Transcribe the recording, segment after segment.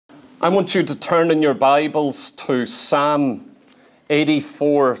I want you to turn in your Bibles to Psalm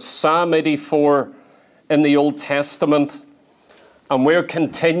 84. Psalm 84 in the Old Testament. And we're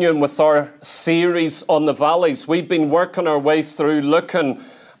continuing with our series on the valleys. We've been working our way through looking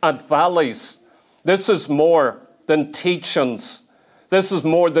at valleys. This is more than teachings. This is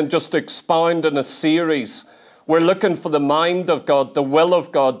more than just expounding a series. We're looking for the mind of God, the will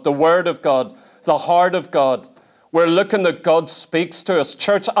of God, the word of God, the heart of God. We're looking that God speaks to us.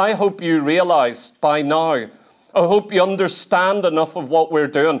 Church, I hope you realize by now, I hope you understand enough of what we're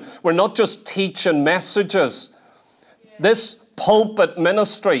doing. We're not just teaching messages. This pulpit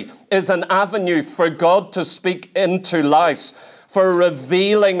ministry is an avenue for God to speak into lives, for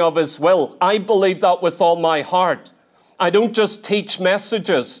revealing of His will. I believe that with all my heart. I don't just teach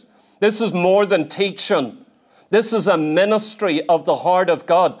messages. This is more than teaching. This is a ministry of the heart of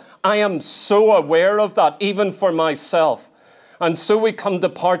God. I am so aware of that, even for myself. And so we come to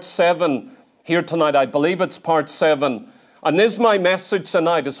part 7 here tonight. I believe it's part 7. And this is my message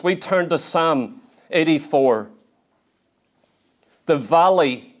tonight as we turn to Psalm 84. The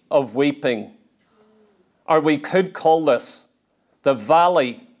Valley of Weeping. Or we could call this the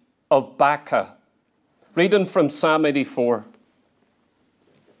Valley of Baca. Reading from Psalm 84.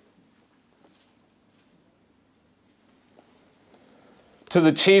 To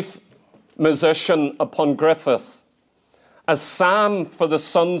the chief musician upon Griffith, a psalm for the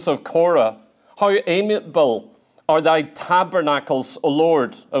sons of Korah. How amiable are thy tabernacles, O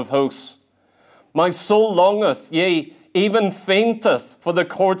Lord of hosts. My soul longeth, yea, even fainteth for the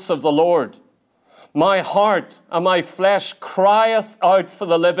courts of the Lord. My heart and my flesh crieth out for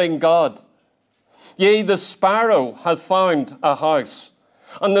the living God. Yea, the sparrow hath found a house,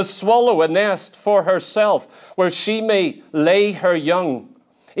 and the swallow a nest for herself, where she may lay her young.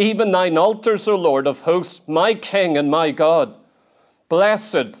 Even thine altars, O Lord of hosts, my King and my God.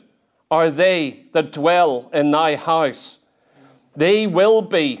 Blessed are they that dwell in thy house. They will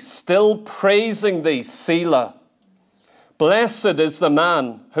be still praising thee, Selah. Blessed is the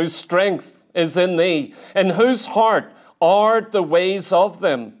man whose strength is in thee, in whose heart are the ways of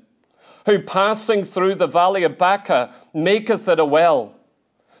them, who passing through the valley of Baca maketh it a well.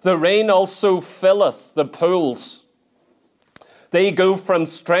 The rain also filleth the pools. They go from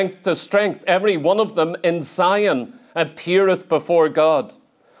strength to strength. Every one of them in Zion appeareth before God.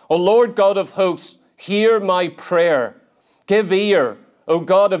 O Lord God of hosts, hear my prayer. Give ear, O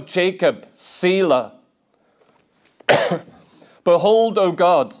God of Jacob, Selah. Behold, O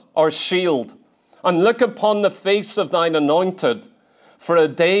God, our shield, and look upon the face of thine anointed. For a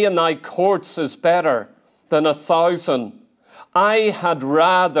day in thy courts is better than 1,000. I had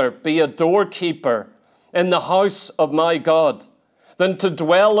rather be a doorkeeper in the house of my God than to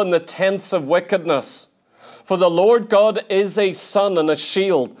dwell in the tents of wickedness. For the Lord God is a sun and a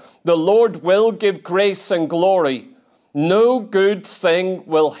shield. The Lord will give grace and glory. No good thing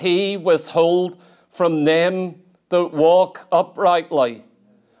will He withhold from them that walk uprightly.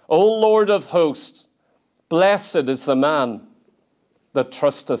 O Lord of hosts, blessed is the man that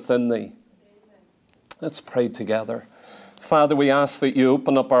trusteth in thee. Let's pray together. Father, we ask that you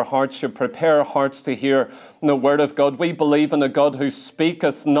open up our hearts, you prepare our hearts to hear the word of God. We believe in a God who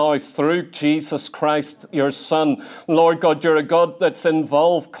speaketh now through Jesus Christ, your Son. Lord God, you're a God that's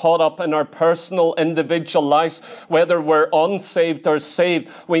involved, caught up in our personal, individual lives, whether we're unsaved or saved.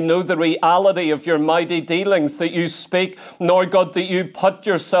 We know the reality of your mighty dealings, that you speak. Lord God, that you put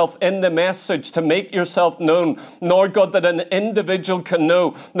yourself in the message to make yourself known. Lord God, that an individual can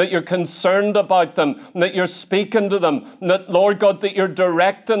know that you're concerned about them, that you're speaking to them, that, Lord God, that you're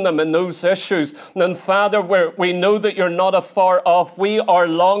directing them in those issues. And Father, we know that you're not afar off. We are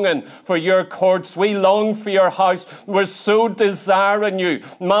longing for your courts. We long for your house. We're so desiring you.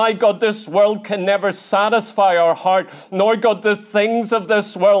 My God, this world can never satisfy our heart. Lord God, the things of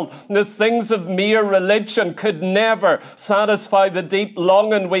this world, the things of mere religion could never satisfy the deep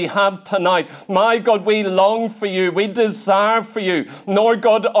longing we have tonight. My God, we long for you. We desire for you. Lord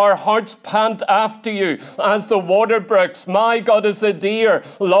God, our hearts pant after you as the water brooks. My God, as the deer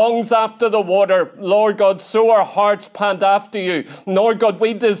longs after the water, Lord God, so our hearts pant after you. Lord God,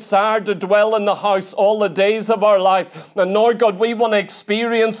 we desire to dwell in the house all the days of our life. And Lord God, we want to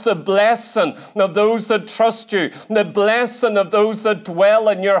experience the blessing of those that trust you, the blessing of those that dwell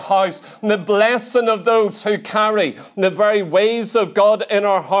in your house, the blessing of those who carry the very ways of God in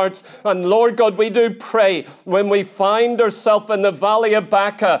our hearts. And Lord God, we do pray when we find ourselves in the valley of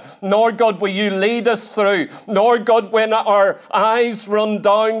Baca, Lord God, will you lead us through? Lord God, when our eyes run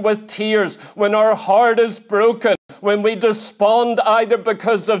down with tears, when our heart is broken, when we despond either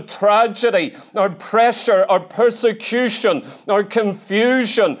because of tragedy or pressure or persecution or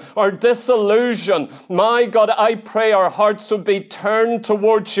confusion or disillusion, my God, I pray our hearts would be turned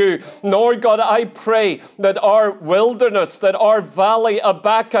towards you. Lord God, I pray that our wilderness, that our valley of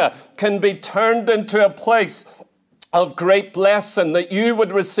Baca can be turned into a place of great blessing, that you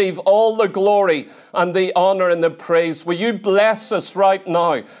would receive all the glory and the honor and the praise. Will you bless us right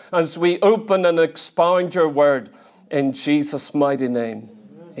now as we open and expound your word in Jesus' mighty name?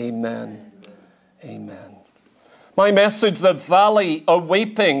 Amen. Amen. My message, the valley of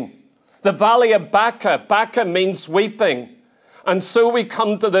weeping. The valley of Baca. Baca means weeping. And so we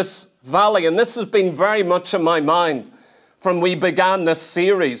come to this valley, and this has been very much in my mind from we began this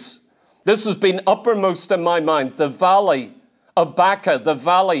series. This has been uppermost in my mind, the valley of Baca, the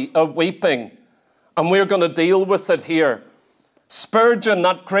valley of weeping. And we're going to deal with it here. Spurgeon,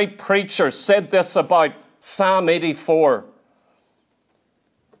 that great preacher, said this about Psalm 84.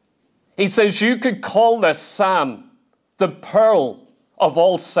 He says, you could call this psalm the pearl of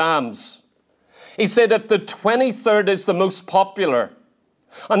all psalms. He said, if the 23rd is the most popular,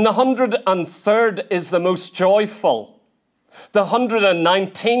 and the 103rd is the most joyful, the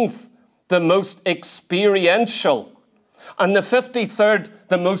 119th the most experiential, and the 53rd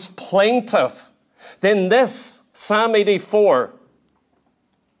the most plaintive, then this, Psalm 84,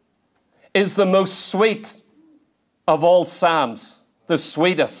 is the most sweet of all psalms, the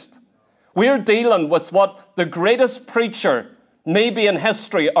sweetest. We're dealing with what the greatest preacher, maybe in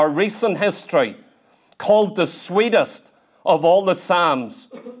history or recent history, called the sweetest of all the psalms.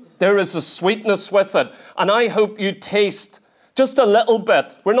 There is a sweetness with it, and I hope you taste just a little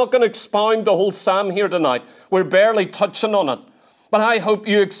bit. We're not going to expound the whole psalm here tonight. We're barely touching on it. But I hope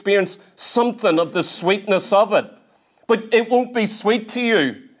you experience something of the sweetness of it. But it won't be sweet to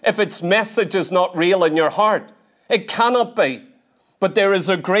you if its message is not real in your heart. It cannot be. But there is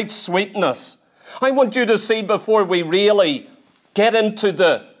a great sweetness. I want you to see, before we really get into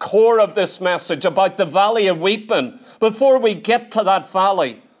the core of this message about the valley of weeping, before we get to that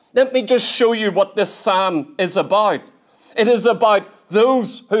valley, let me just show you what this psalm is about. It is about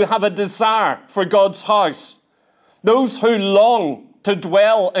those who have a desire for God's house, those who long to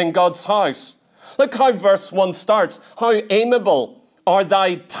dwell in God's house. Look how verse 1 starts. How amiable are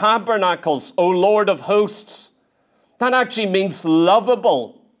thy tabernacles, O Lord of hosts. That actually means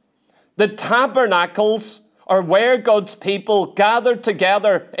lovable. The tabernacles are where God's people gathered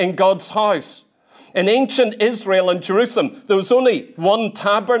together in God's house. In ancient Israel and Jerusalem, there was only one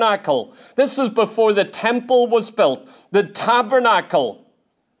tabernacle. This is before the temple was built. The tabernacle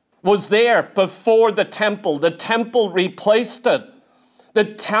was there before the temple. The temple replaced it. The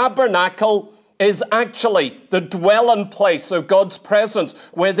tabernacle is actually the dwelling place of God's presence,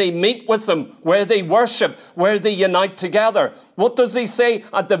 where they meet with him, where they worship, where they unite together. What does he say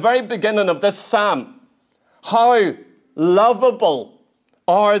at the very beginning of this psalm? How lovable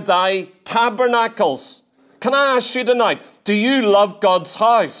are thy tabernacles. Can I ask you tonight, do you love God's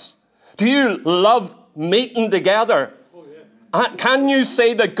house? Do you love meeting together? Oh, yeah. Can you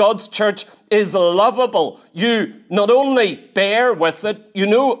say that God's church is lovable? You not only bear with it, you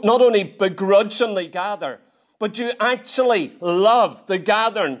know, not only begrudgingly gather, but you actually love the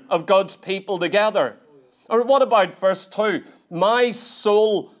gathering of God's people together. Or what about verse 2? My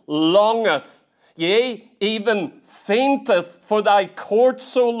soul longeth, yea, even fainteth for thy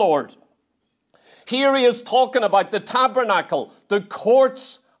courts, O Lord. Here he is talking about the tabernacle, the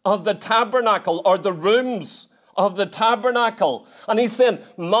courts of the tabernacle, or the rooms of the tabernacle. And he's saying,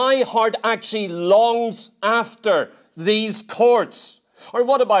 my heart actually longs after these courts. Or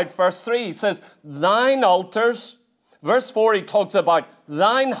what about verse 3? He says, thine altars. Verse 4, he talks about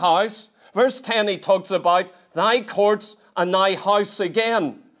thine house. Verse 10, he talks about thy courts and thy house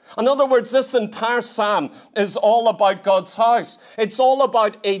again. In other words, this entire psalm is all about God's house. It's all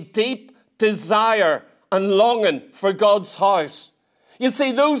about a deep desire and longing for God's house. You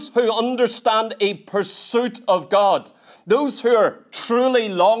see, those who understand a pursuit of God, those who are truly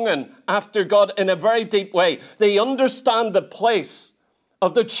longing after God in a very deep way, they understand the place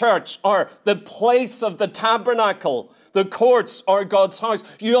of the church, or the place of the tabernacle. The courts are God's house.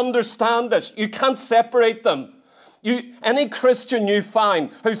 You understand this. You can't separate them. Any Christian you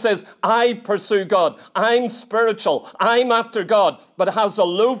find who says, I pursue God, I'm spiritual, I'm after God, but has a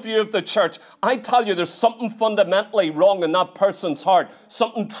low view of the church, I tell you there's something fundamentally wrong in that person's heart,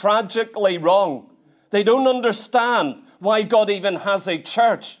 something tragically wrong. They don't understand why God even has a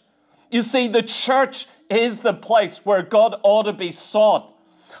church. You see, the church is the place where God ought to be sought.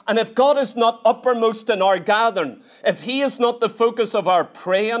 And if God is not uppermost in our gathering, if he is not the focus of our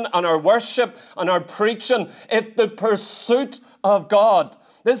praying and our worship and our preaching, if the pursuit of God,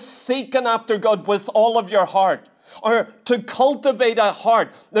 this seeking after God with all of your heart, or to cultivate a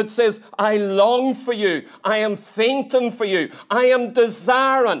heart that says, I long for you, I am fainting for you, I am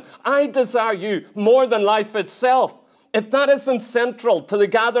desiring, I desire you more than life itself. If that isn't central to the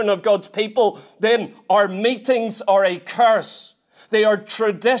gathering of God's people, then our meetings are a curse. They are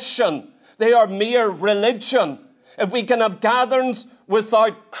tradition. They are mere religion. If we can have gatherings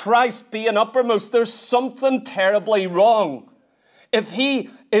without Christ being uppermost, there's something terribly wrong. If he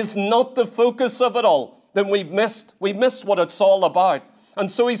is not the focus of it all, then we missed what it's all about.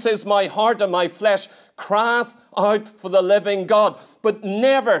 And so he says, my heart and my flesh crieth out for the living God. But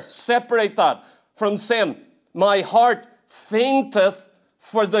never separate that from saying, my heart fainteth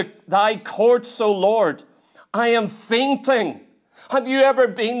for thy courts, O Lord. I am fainting. Have you ever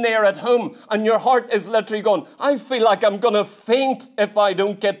been there at home and your heart is literally going, I feel like I'm going to faint if I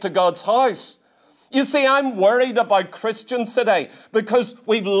don't get to God's house? You see, I'm worried about Christians today because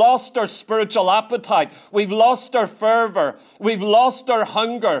we've lost our spiritual appetite. We've lost our fervor. We've lost our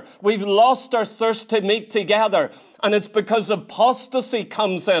hunger. We've lost our thirst to meet together. And it's because apostasy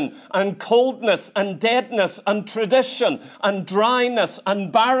comes in, and coldness and deadness and tradition and dryness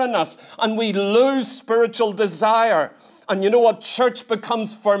and barrenness, and we lose spiritual desire. And you know what? Church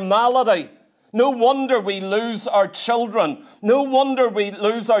becomes formality. No wonder we lose our children. No wonder we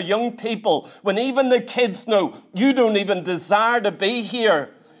lose our young people when even the kids know you don't even desire to be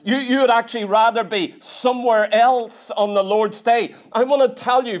here. You would actually rather be somewhere else on the Lord's day. I want to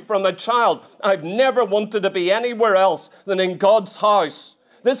tell you from a child, I've never wanted to be anywhere else than in God's house.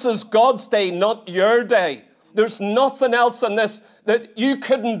 This is God's day, not your day. There's nothing else in this that you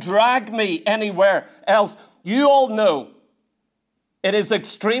couldn't drag me anywhere else. You all know it is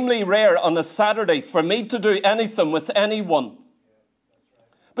extremely rare on a Saturday for me to do anything with anyone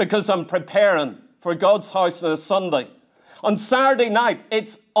because I'm preparing for God's house on a Sunday. On Saturday night,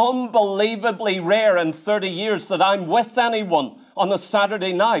 it's unbelievably rare in 30 years that I'm with anyone on a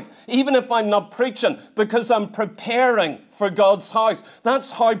Saturday night, even if I'm not preaching, because I'm preparing for God's house.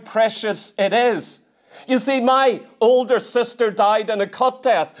 That's how precious it is. You see, my older sister died in a cut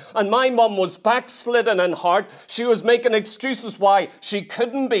death, and my mum was backslidden in heart. She was making excuses why she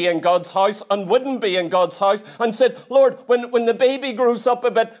couldn't be in God's house and wouldn't be in God's house, and said, Lord, when the baby grows up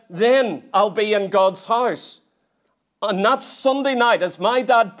a bit, then I'll be in God's house. And that Sunday night, as my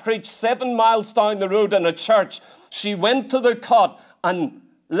dad preached 7 miles down the road in a church, she went to the cot, and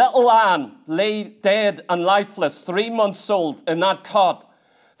little Anne lay dead and lifeless, 3 months old, in that cot.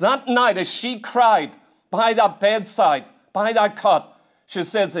 That night, as she cried by that bedside, by that cot, she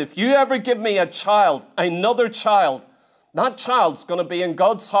says, if you ever give me a child, another child, that child's going to be in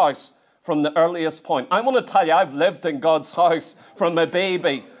God's house from the earliest point. I want to tell you, I've lived in God's house from a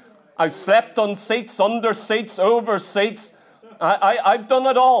baby. I've slept on seats, under seats, over seats. I've done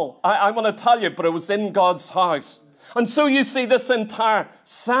it all. I want to tell you, but it was in God's house. And so you see, this entire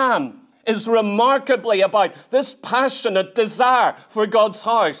psalm is remarkably about this passionate desire for God's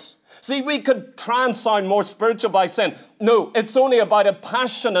house. See, we could try and sound more spiritual by saying, no, it's only about a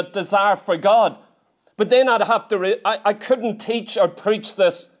passionate desire for God. But then I'd have to, I couldn't teach or preach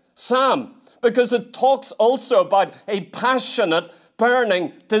this psalm because it talks also about a passionate,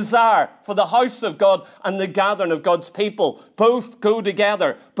 burning desire for the house of God and the gathering of God's people. Both go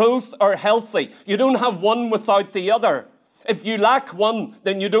together. Both are healthy. You don't have one without the other. If you lack one,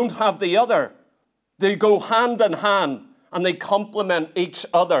 then you don't have the other. They go hand in hand and they complement each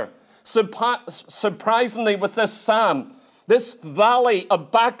other. Surprisingly, with this psalm, this valley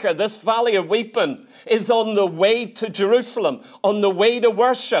of Baca, this valley of weeping, is on the way to Jerusalem, on the way to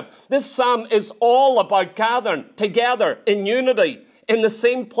worship. This psalm is all about gathering together in unity, in the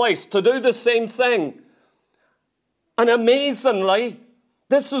same place, to do the same thing. And amazingly,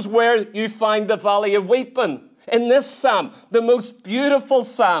 this is where you find the valley of weeping. In this psalm, the most beautiful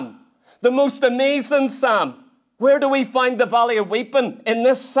psalm, the most amazing psalm. Where do we find the valley of weeping? In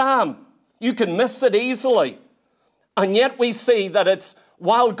this psalm. You can miss it easily. And yet we see that it's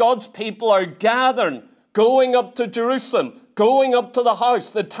while God's people are gathering, going up to Jerusalem, going up to the house,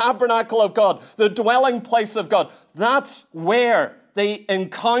 the tabernacle of God, the dwelling place of God. That's where they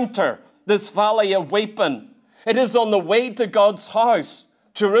encounter this valley of weeping. It is on the way to God's house,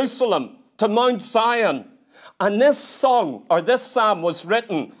 Jerusalem, to Mount Zion. And this song, or this psalm, was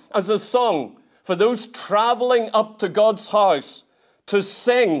written as a song for those traveling up to God's house to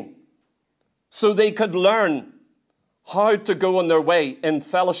sing so they could learn how to go on their way in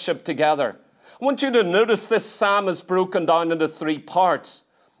fellowship together. I want you to notice this psalm is broken down into 3 parts.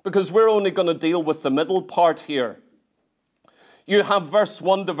 because we're only going to deal with the middle part here. You have verse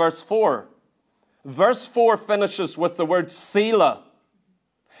 1 to verse 4. Verse 4 finishes with the word Selah.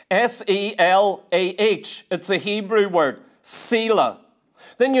 S-E-L-A-H. It's a Hebrew word, Selah.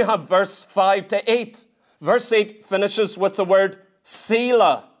 Then you have verse 5 to 8. Verse 8 finishes with the word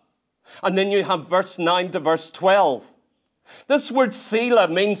Selah. And then you have verse 9 to verse 12. This word Selah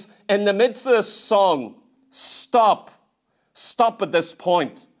means in the midst of this song, stop. Stop at this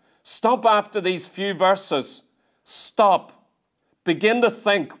point. Stop after these few verses. Stop. Begin to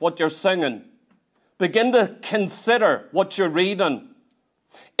think what you're singing. Begin to consider what you're reading.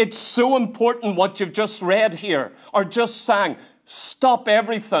 It's so important what you've just read here or just sang. Stop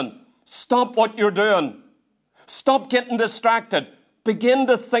everything. Stop what you're doing. Stop getting distracted. Begin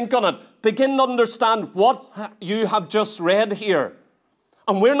to think on it. Begin to understand what you have just read here.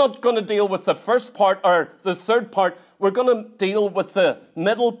 And we're not going to deal with the first part or the third part. We're going to deal with the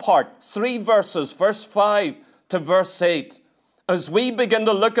middle part. 3 verses, verse 5 to verse 8. As we begin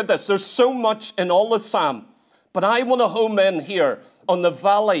to look at this, there's so much in all the psalm. But I want to home in here on the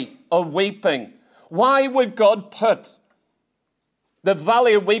valley of weeping. Why would God put the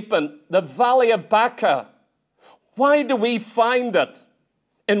valley of weeping, the valley of Baca? Why do we find it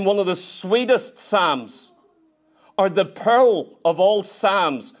in one of the sweetest psalms, or the pearl of all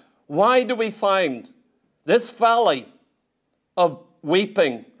psalms? Why do we find this valley of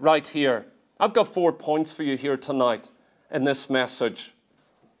weeping right here? I've got 4 points for you here tonight in this message.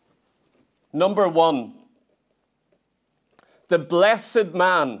 Number 1, the blessed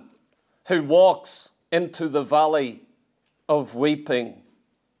man who walks into the valley of weeping.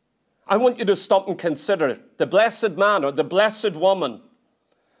 I want you to stop and consider the blessed man or the blessed woman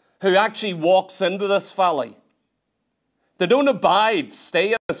who actually walks into this valley. They don't abide,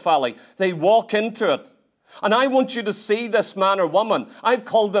 stay in this valley. They walk into it. And I want you to see this man or woman. I've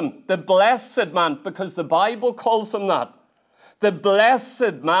called them the blessed man because the Bible calls them that. The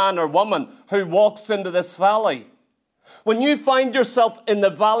blessed man or woman who walks into this valley. When you find yourself in the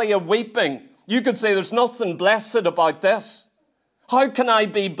valley of weeping, you could say there's nothing blessed about this. How can I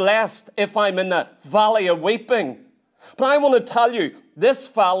be blessed if I'm in the valley of weeping? But I want to tell you, this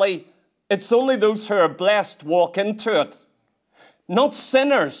valley, it's only those who are blessed walk into it. Not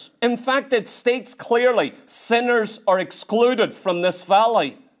sinners. In fact, it states clearly, sinners are excluded from this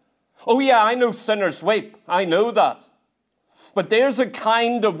valley. Oh yeah, I know sinners weep. I know that. But there's a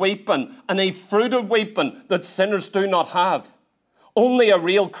kind of weeping and a fruit of weeping that sinners do not have. Only a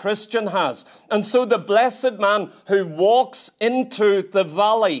real Christian has. And so the blessed man who walks into the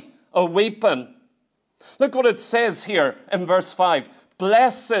valley of weeping. Look what it says here in verse 5.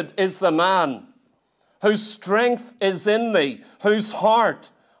 Blessed is the man whose strength is in thee, whose heart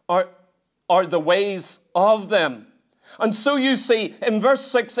are the ways of them. And so you see, in verse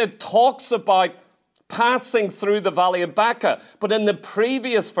 6, it talks about passing through the valley of Baca. But in the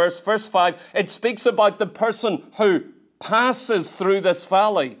previous verse, verse 5, it speaks about the person who passes through this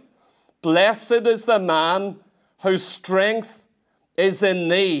valley. Blessed is the man whose strength is in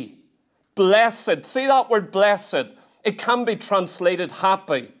thee. Blessed. See that word blessed? It can be translated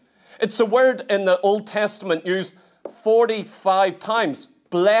happy. It's a word in the Old Testament used 45 times.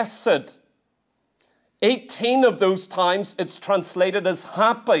 Blessed. 18 of those times it's translated as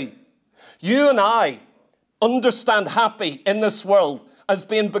happy. You and I understand happy in this world as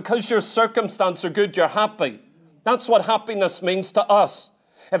being because your circumstances are good, you're happy. That's what happiness means to us.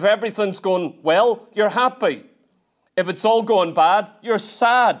 If everything's going well, you're happy. If it's all going bad, you're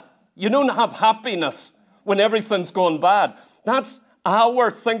sad. You don't have happiness when everything's going bad. That's our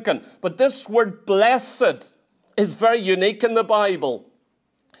thinking. But this word blessed is very unique in the Bible.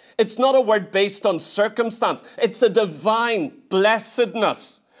 It's not a word based on circumstance. It's a divine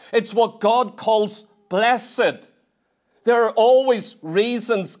blessedness. It's what God calls blessed. There are always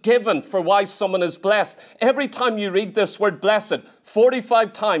reasons given for why someone is blessed. Every time you read this word blessed,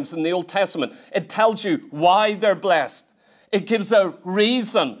 45 times in the Old Testament, it tells you why they're blessed. It gives a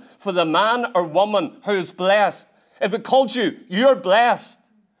reason for the man or woman who is blessed. If it calls you, you're blessed,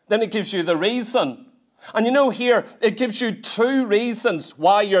 then it gives you the reason. And you know here, it gives you 2 reasons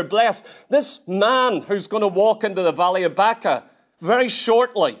why you're blessed. This man who's going to walk into the valley of Baca very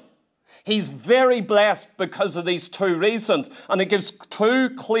shortly, he's very blessed because of these 2 reasons. And it gives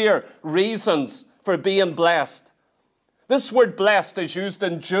 2 clear reasons for being blessed. This word blessed is used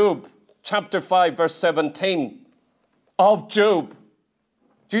in Job, chapter 5, verse 17. Of Job.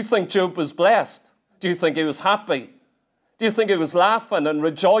 Do you think Job was blessed? Do you think he was happy? Do you think he was laughing and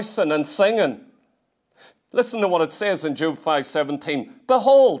rejoicing and singing? Listen to what it says in Job 5:17.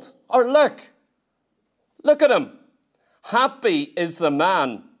 Behold, or look at him. Happy is the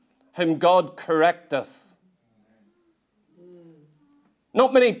man whom God correcteth.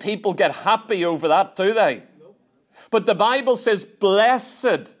 Not many people get happy over that, do they? But the Bible says,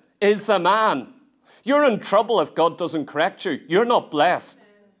 blessed is the man. You're in trouble if God doesn't correct you. You're not blessed.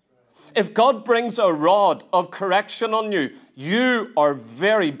 If God brings a rod of correction on you, you are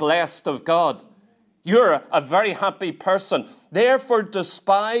very blessed of God. You're a very happy person. Therefore,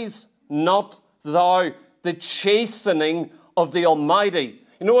 despise not thou the chastening of the Almighty.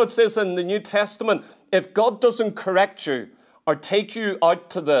 You know what it says in the New Testament? If God doesn't correct you or take you out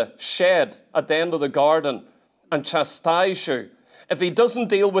to the shed at the end of the garden and chastise you, if he doesn't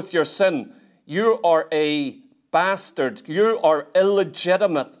deal with your sin, you are a bastard. You are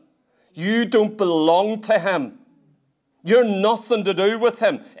illegitimate. You don't belong to him. You're nothing to do with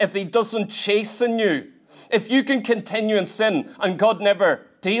him if he doesn't chasten you. If you can continue in sin and God never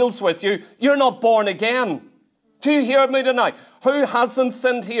deals with you, you're not born again. Do you hear me tonight? Who hasn't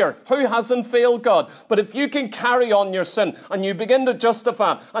sinned here? Who hasn't failed God? But if you can carry on your sin and you begin to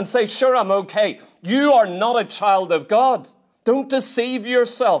justify it and say, sure, I'm okay, you are not a child of God. Don't deceive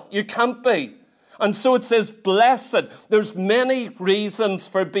yourself. You can't be. And so it says, blessed. There's many reasons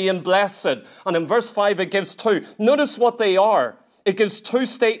for being blessed. And in verse 5, it gives two. Notice what they are. It gives two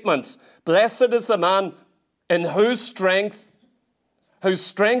statements. Blessed is the man in whose strength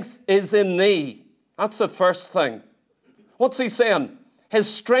is in thee. That's the first thing. What's he saying? His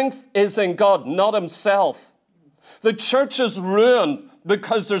strength is in God, not himself. The church is ruined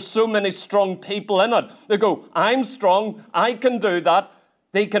because there's so many strong people in it. They go, I'm strong, I can do that.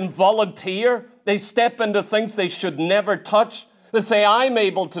 They can volunteer. They step into things they should never touch. They say, I'm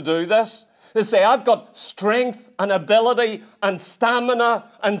able to do this. They say, I've got strength and ability and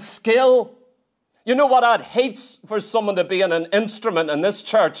stamina and skill. You know what? I'd hate for someone to be in an instrument in this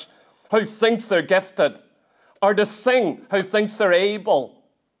church who thinks they're gifted, or to sing who thinks they're able.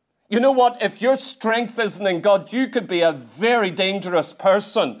 You know what? If your strength isn't in God, you could be a very dangerous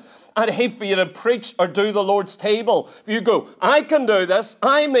person. I'd hate for you to preach or do the Lord's table. If you go, I can do this,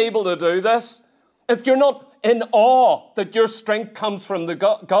 I'm able to do this. If you're not in awe that your strength comes from the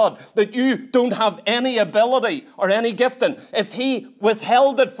God, that you don't have any ability or any gifting, if he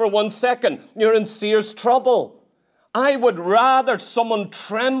withheld it for 1 second, you're in serious trouble. I would rather someone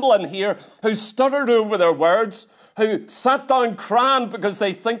tremble in here who stuttered over their words, who sat down crying because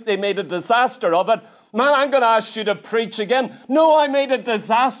they think they made a disaster of it. Man, I'm going to ask you to preach again. No, I made a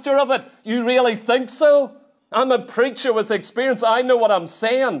disaster of it. You really think so? I'm a preacher with experience. I know what I'm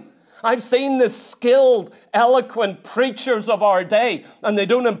saying. I've seen the skilled, eloquent preachers of our day, and they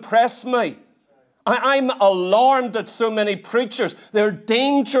don't impress me. I'm alarmed at so many preachers. They're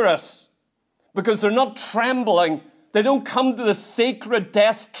dangerous because they're not trembling. They don't come to the sacred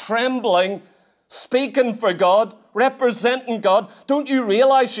desk trembling, speaking for God, representing God. Don't you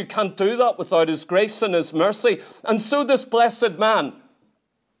realize you can't do that without his grace and his mercy? And so this blessed man,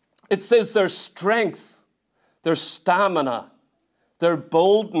 it says their strength, their stamina, their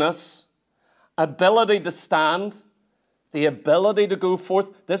boldness, ability to stand, the ability to go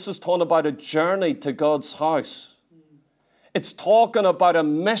forth. This is talking about a journey to God's house. It's talking about a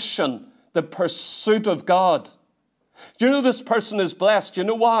mission, the pursuit of God. You know this person is blessed. You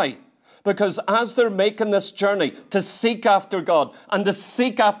know why? Because as they're making this journey to seek after God and to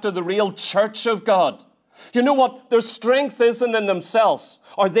seek after the real church of God, you know what? Their strength isn't in themselves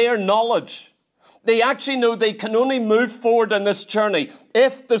or their knowledge. They actually know they can only move forward in this journey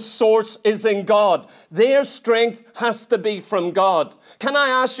if the source is in God. Their strength has to be from God. Can I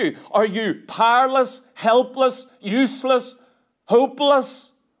ask you, are you powerless, helpless, useless,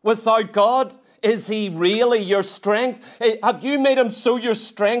 hopeless without God? Is he really your strength? Have you made him so your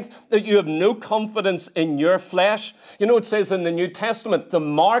strength that you have no confidence in your flesh? You know, it says in the New Testament, the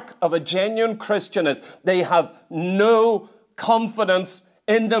mark of a genuine Christian is they have no confidence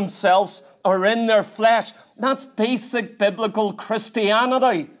in themselves or in their flesh. That's basic biblical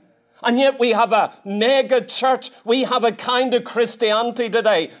Christianity. And yet we have a mega church. We have a kind of Christianity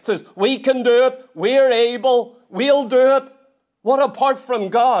today. It says, we can do it. We're able. We'll do it. What apart from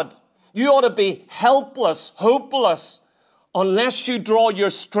God? You ought to be helpless, hopeless, unless you draw your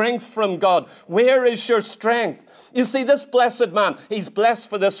strength from God. Where is your strength? You see, this blessed man, he's blessed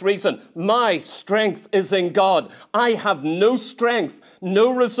for this reason. My strength is in God. I have no strength,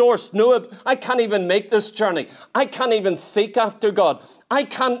 no resource, I can't even make this journey. I can't even seek after God. I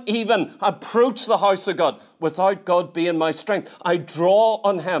can't even approach the house of God without God being my strength. I draw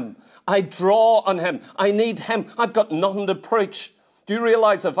on him. I draw on him. I need him. I've got nothing to preach. Do you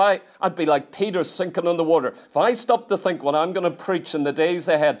realize I'd be like Peter sinking on the water. If I stop to think what I'm going to preach in the days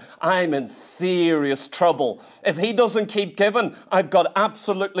ahead, I'm in serious trouble. If he doesn't keep giving, I've got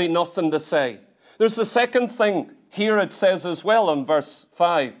absolutely nothing to say. There's the second thing here it says as well in verse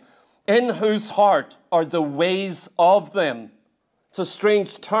 5. In whose heart are the ways of them. It's a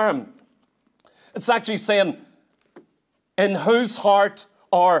strange term. It's actually saying, in whose heart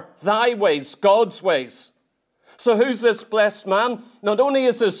are thy ways, God's ways. So who's this blessed man? Not only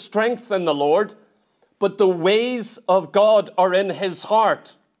is his strength in the Lord, but the ways of God are in his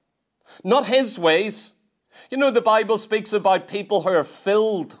heart. Not his ways. You know, the Bible speaks about people who are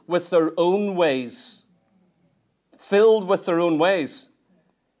filled with their own ways. Filled with their own ways.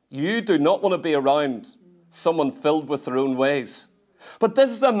 You do not want to be around someone filled with their own ways. But this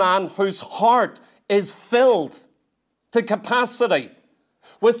is a man whose heart is filled to capacity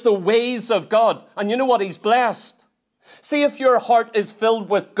with the ways of God. And you know what? He's blessed. See, if your heart is filled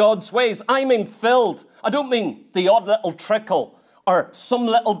with God's ways, I mean filled. I don't mean the odd little trickle or some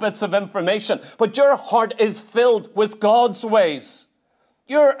little bits of information, but your heart is filled with God's ways.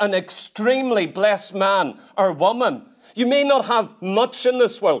 You're an extremely blessed man or woman. You may not have much in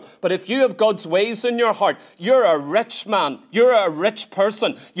this world, but if you have God's ways in your heart, you're a rich man. You're a rich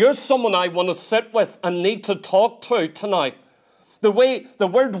person. You're someone I want to sit with and need to talk to tonight. The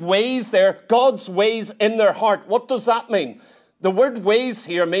word ways there, God's ways in their heart. What does that mean? The word ways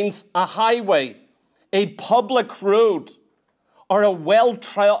here means a highway, a public road, or a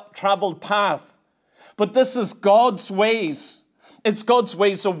well-traveled path. But this is God's ways. It's God's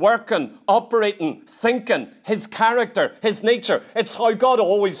ways of working, operating, thinking, his character, his nature. It's how God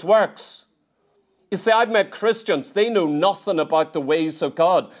always works. You see, I've met Christians, they know nothing about the ways of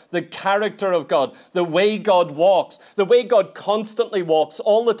God, the character of God, the way God walks, the way God constantly walks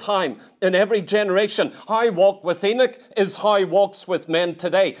all the time in every generation. How he walked with Enoch is how he walks with men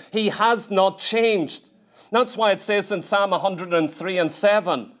today. He has not changed. That's why it says in Psalm 103 and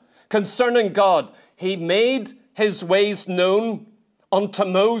 7, concerning God, he made his ways known unto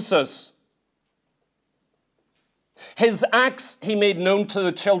Moses. His acts he made known to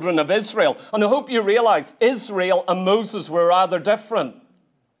the children of Israel. And I hope you realize Israel and Moses were rather different.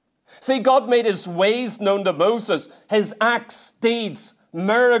 See, God made his ways known to Moses, his acts, deeds,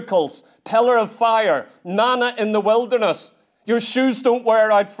 miracles, pillar of fire, manna in the wilderness. Your shoes don't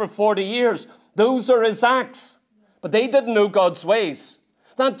wear out for 40 years. Those are his acts. But they didn't know God's ways.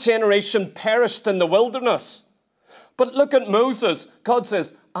 That generation perished in the wilderness. But look at Moses. God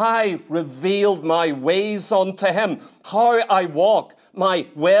says, I revealed my ways unto him, how I walk, my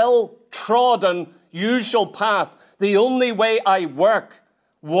well-trodden usual path, the only way I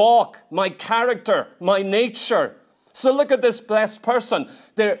walk, my character, my nature. So look at this blessed person.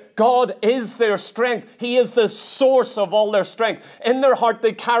 God is their strength. He is the source of all their strength. In their heart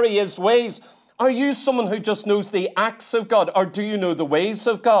they carry his ways. Are you someone who just knows the acts of God, or do you know the ways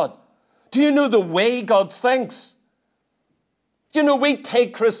of God? Do you know the way God thinks? You know, we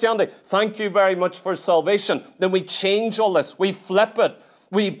take Christianity, thank you very much for salvation. Then we change all this. We flip it.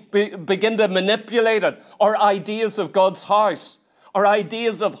 We begin to manipulate it. Our ideas of God's house, our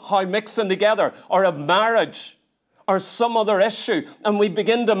ideas of how mixing together, or of marriage, or some other issue, and we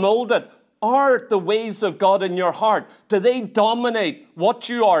begin to mold it. Are the ways of God in your heart? Do they dominate what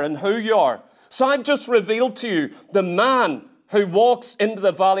you are and who you are? So I've just revealed to you the man who walks into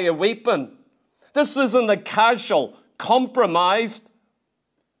the valley of weeping. This isn't a casual, compromised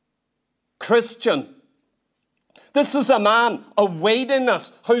Christian. This is a man of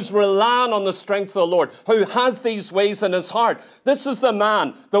weightiness who's relying on the strength of the Lord, who has these ways in his heart. This is the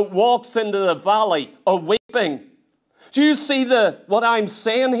man that walks into the valley of weeping. Do you see what I'm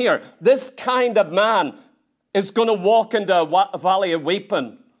saying here? This kind of man is going to walk into a valley of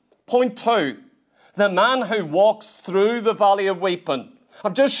weeping. Point 2, the man who walks through the valley of weeping.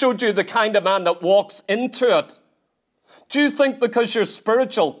 I've just showed you the kind of man that walks into it. Do you think because you're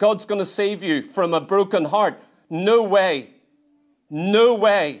spiritual, God's going to save you from a broken heart? No way. No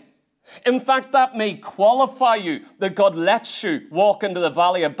way. In fact, that may qualify you that God lets you walk into the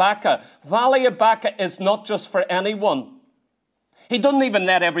valley of Baca. Valley of Baca is not just for anyone. He doesn't even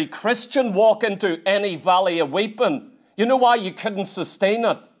let every Christian walk into any valley of weeping. You know why? You couldn't sustain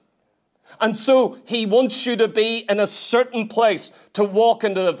it. And so he wants you to be in a certain place to walk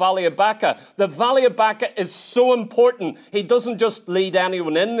into the valley of Baca. The valley of Baca is so important. He doesn't just lead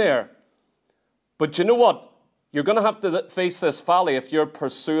anyone in there. But you know what? You're going to have to face this valley if you're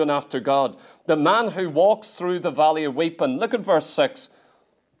pursuing after God. The man who walks through the valley of weeping. Look at verse 6.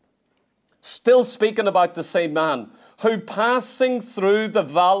 Still speaking about the same man, who passing through the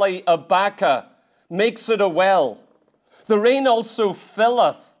valley of Baca makes it a well. The rain also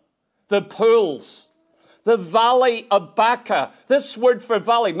filleth the pools. The valley of Baca. This word for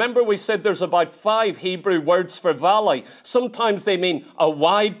valley, remember we said there's about 5 Hebrew words for valley. Sometimes they mean a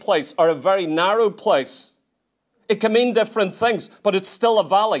wide place or a very narrow place. It can mean different things, but it's still a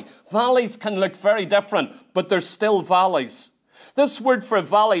valley. Valleys can look very different, but they're still valleys. This word for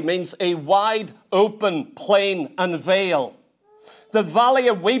valley means a wide, open plain and vale. The valley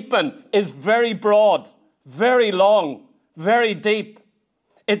of weeping is very broad, very long, very deep.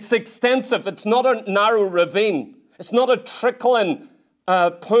 It's extensive. It's not a narrow ravine. It's not a trickling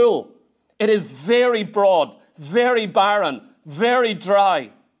pool. It is very broad, very barren, very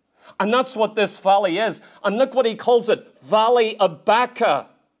dry. And that's what this valley is. And look what he calls it, Valley of Baca.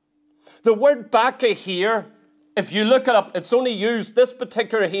 The word Baca here, if you look it up, it's only used, this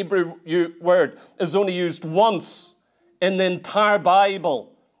particular Hebrew word is only used once in the entire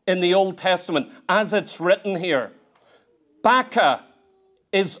Bible, in the Old Testament, as it's written here. Baca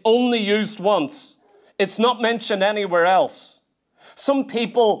is only used once. It's not mentioned anywhere else. Some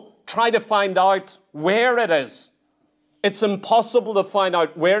people try to find out where it is. It's impossible to find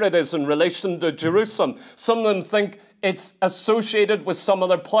out where it is in relation to Jerusalem. Some of them think it's associated with some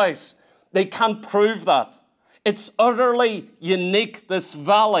other place. They can't prove that. It's utterly unique, this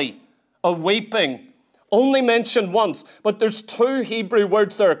valley of weeping. Only mentioned once, but there's 2 Hebrew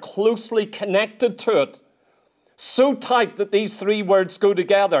words that are closely connected to it. So tight that these 3 words go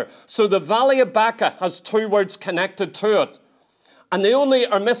together. So the Valley of Baca has 2 words connected to it. And they only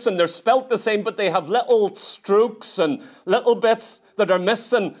are missing, they're spelt the same, but they have little strokes and little bits that are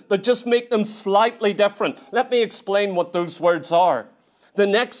missing that just make them slightly different. Let me explain what those words are. The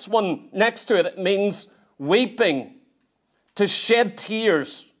next one next to it, it means weeping, to shed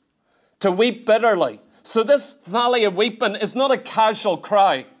tears, to weep bitterly. So this valley of weeping is not a casual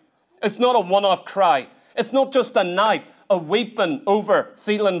cry. It's not a one-off cry. It's not just a night of weeping over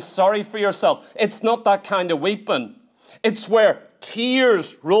feeling sorry for yourself. It's not that kind of weeping. It's where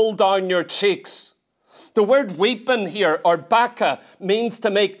tears roll down your cheeks. The word weeping here, or Baca, means to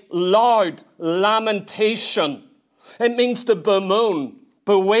make loud lamentation. It means to bemoan,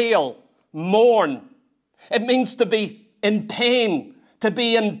 bewail, mourn. It means to be in pain, to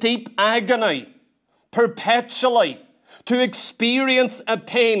be in deep agony, perpetually, to experience a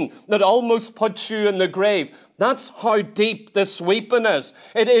pain that almost puts you in the grave. That's how deep this weeping is.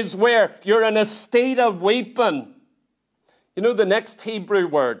 It is where you're in a state of weeping. You know, the next Hebrew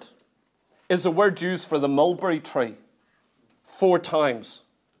word is a word used for the mulberry tree 4 times.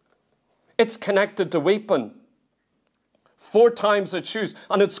 It's connected to weeping. 4 times it's used,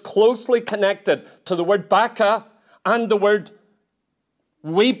 and it's closely connected to the word Baca and the word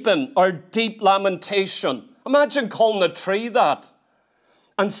weeping or deep lamentation. Imagine calling a tree that.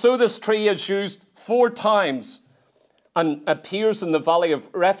 And so this tree is used 4 times and appears in the valley of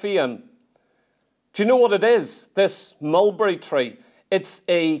Rephaim. Do you know what it is, this mulberry tree? It's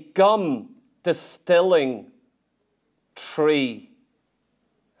a gum distilling tree.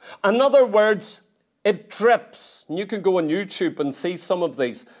 In other words, it drips. And you can go on YouTube and see some of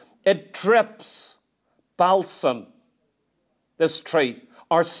these. It drips balsam, this tree,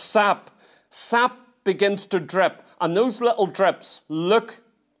 or sap. Sap begins to drip, and those little drips look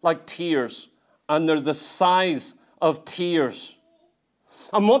like tears, and they're the size of tears.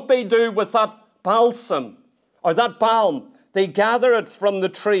 And what they do with that balsam, or that balm, they gather it from the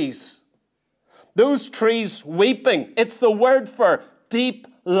trees. Those trees weeping, it's the word for deep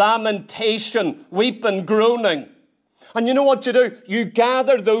lamentation, weeping, groaning. And you know what you do? You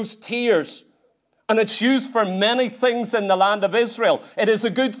gather those tears. And it's used for many things in the land of Israel. It is a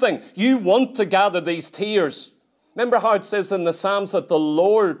good thing. You want to gather these tears. Remember how it says in the Psalms that the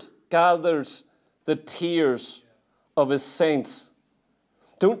Lord gathers the tears of his saints.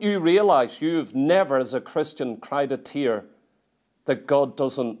 Don't you realize you have never, as a Christian, cried a tear that God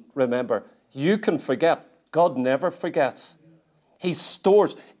doesn't remember? You can forget. God never forgets. He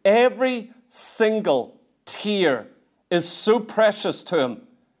stores. Every single tear is so precious to him.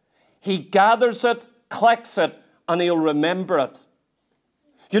 He gathers it, collects it, and he'll remember it.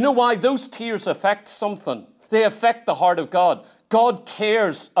 You know why? Those tears affect something. They affect the heart of God. God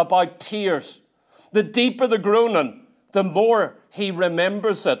cares about tears. The deeper the groaning, the more he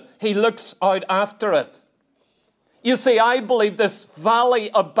remembers it. He looks out after it. You see, I believe this valley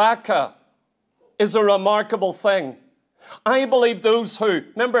of Baca is a remarkable thing. I believe those who,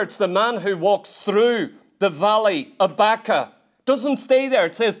 remember, it's the man who walks through the valley of Baca. Doesn't stay there.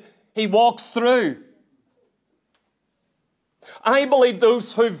 It says, he walks through. I believe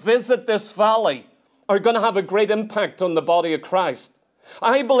those who visit this valley are going to have a great impact on the body of Christ.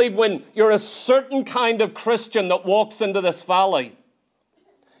 I believe when you're a certain kind of Christian that walks into this valley,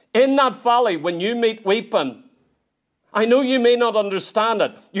 in that valley, when you meet weeping, I know you may not understand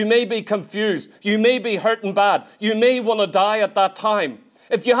it. You may be confused. You may be hurting bad. You may want to die at that time.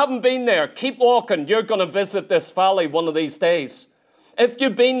 If you haven't been there, keep walking. You're going to visit this valley one of these days. If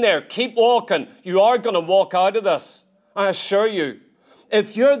you've been there, keep walking. You are going to walk out of this, I assure you.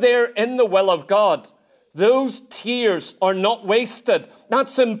 If you're there in the will of God, those tears are not wasted.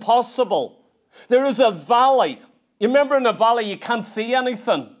 That's impossible. There is a valley. You remember in a valley you can't see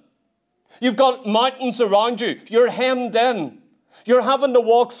anything. You've got mountains around you. You're hemmed in. You're having to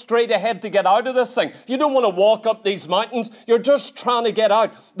walk straight ahead to get out of this thing. You don't want to walk up these mountains. You're just trying to get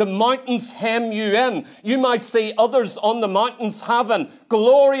out. The mountains hem you in. You might see others on the mountains having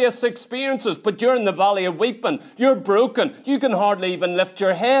glorious experiences, but you're in the valley of weeping. You're broken. You can hardly even lift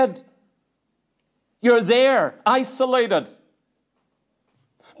your head. You're there, isolated.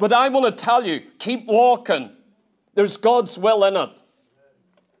 But I want to tell you, keep walking. There's God's will in it.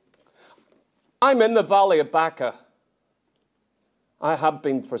 I'm in the valley of Baca. I have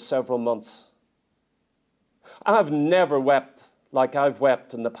been for several months. I've never wept like I've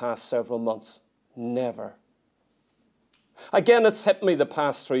wept in the past several months. Never. Again, it's hit me the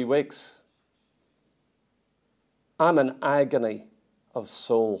past 3 weeks. I'm in agony of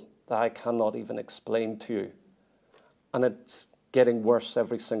soul that I cannot even explain to you. And it's getting worse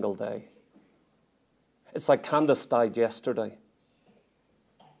every single day. It's like Candace died yesterday.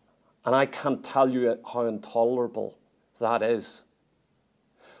 And I can't tell you how intolerable that is.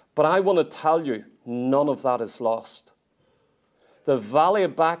 But I want to tell you, none of that is lost. The Valley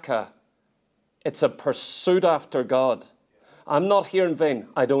of Baca, it's a pursuit after God. I'm not here in vain.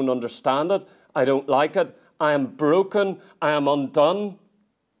 I don't understand it. I don't like it. I am broken. I am undone.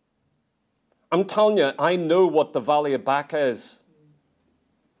 I'm telling you, I know what the Valley of Baca is.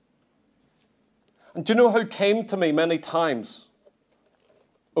 And do you know who came to me many times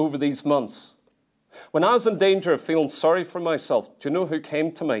over these months? When I was in danger of feeling sorry for myself, do you know who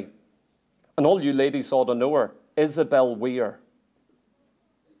came to me? And all you ladies ought to know her, Isabel Weir.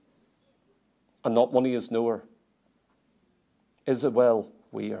 And not one of yous know her. Isabel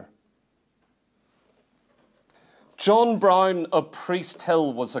Weir. John Brown of Priest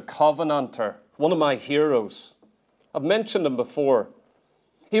Hill was a Covenanter, one of my heroes. I've mentioned him before.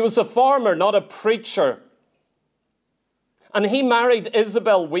 He was a farmer, not a preacher. And he married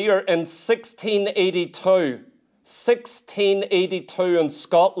Isabel Weir in 1682. 1682 in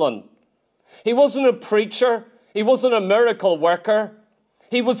Scotland. He wasn't a preacher. He wasn't a miracle worker.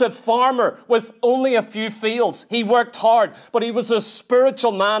 He was a farmer with only a few fields. He worked hard, but he was a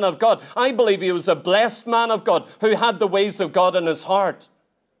spiritual man of God. I believe he was a blessed man of God who had the ways of God in his heart.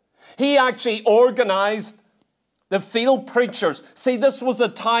 He actually organized the field preachers. See, this was a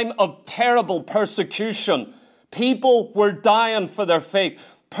time of terrible persecution. People were dying for their faith.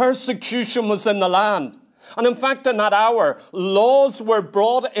 Persecution was in the land. And in fact, in that hour, laws were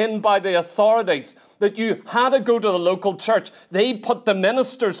brought in by the authorities that you had to go to the local church. They put the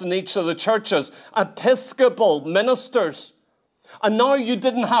ministers in each of the churches, Episcopal ministers. And now you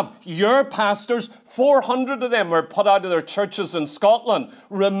didn't have your pastors. 400 of them were put out of their churches in Scotland,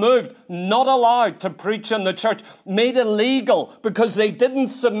 removed, not allowed to preach in the church, made illegal because they didn't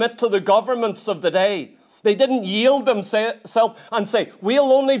submit to the governments of the day. They didn't yield themselves and say,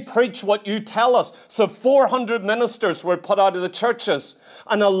 we'll only preach what you tell us. So 400 ministers were put out of the churches.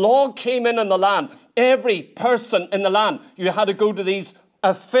 And a law came in the land. Every person in the land, you had to go to these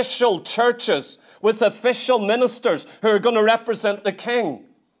official churches with official ministers who are going to represent the king.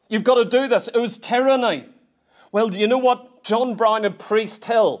 You've got to do this. It was tyranny. Well, do you know what? John Brown of Priest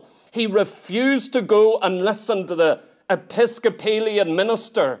Hill, he refused to go and listen to the Episcopalian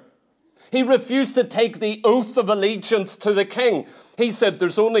minister. He refused to take the oath of allegiance to the king. He said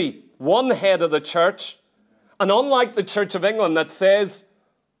there's only one head of the church. And unlike the Church of England that says,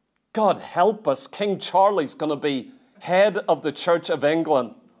 God help us, King Charlie's going to be head of the Church of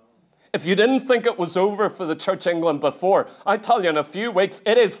England. If you didn't think it was over for the Church of England before, I tell you, in a few weeks,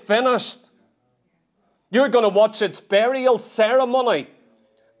 it is finished. You're going to watch its burial ceremony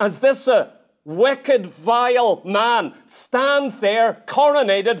as this wicked, vile man stands there,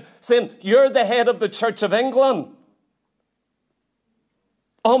 coronated, saying, you're the head of the Church of England.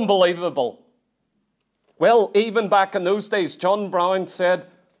 Unbelievable. Well, even back in those days, John Brown said,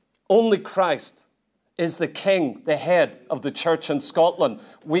 only Christ is the king, the head of the church in Scotland.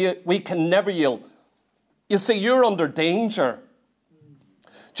 We can never yield. You see, you're under danger.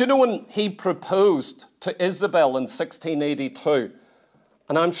 Do you know when he proposed to Isabel in 1682,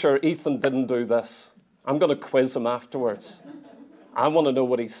 and I'm sure Ethan didn't do this. I'm going to quiz him afterwards. I want to know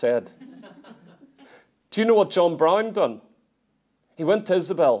what he said. Do you know what John Brown done? He went to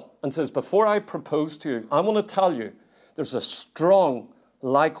Isabel and says, before I propose to you, I want to tell you, there's a strong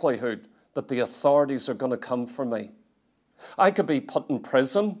likelihood that the authorities are going to come for me. I could be put in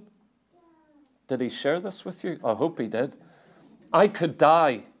prison. Did he share this with you? I hope he did. I could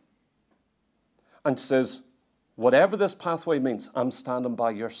die. And says, whatever this pathway means, I'm standing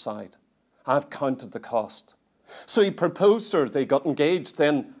by your side. I've counted the cost. So he proposed to her. They got engaged,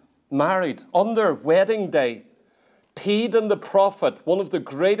 then married. On their wedding day, Peden the prophet, one of the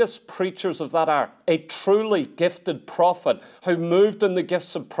greatest preachers of that hour, a truly gifted prophet who moved in the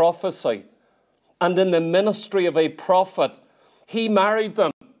gifts of prophecy and in the ministry of a prophet, he married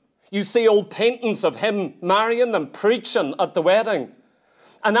them. You see old paintings of him marrying them, preaching at the wedding.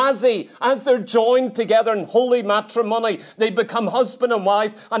 And as they're joined together in holy matrimony, they become husband and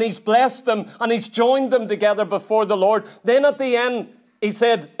wife, and he's blessed them, and he's joined them together before the Lord. Then at the end, he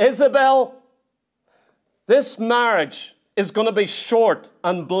said, Isabel, this marriage is going to be short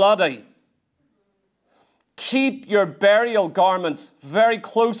and bloody. Keep your burial garments very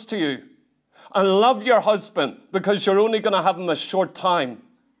close to you, and love your husband, because you're only going to have him a short time.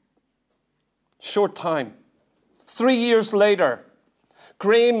 Short time. 3 years later,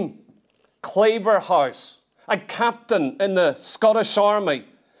 Graham Claverhouse, a captain in the Scottish Army,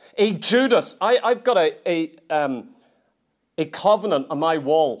 a Judas. I've got a covenant on my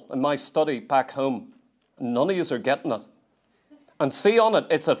wall in my study back home. None of you are getting it. And see on it,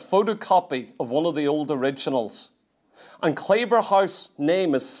 it's a photocopy of one of the old originals. And Claverhouse's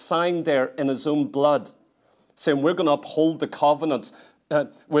name is signed there in his own blood, saying we're going to uphold the covenants.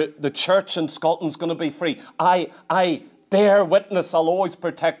 The church in Scotland's going to be free. I bear witness, I'll always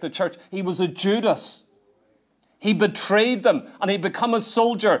protect the church. He was a Judas. He betrayed them, and he became a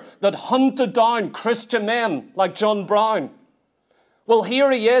soldier that hunted down Christian men like John Brown. Well, here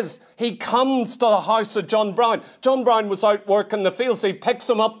he is. He comes to the house of John Brown. John Brown was out working the fields. So he picks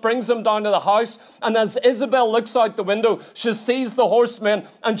him up, brings him down to the house, and as Isabel looks out the window, she sees the horsemen,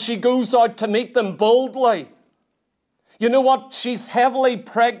 and she goes out to meet them boldly. You know what? She's heavily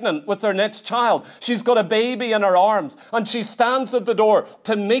pregnant with her next child. She's got a baby in her arms, and she stands at the door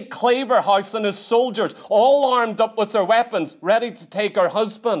to meet Claverhouse and his soldiers, all armed up with their weapons, ready to take her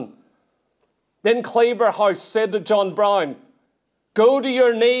husband. Then Claverhouse said to John Brown, go to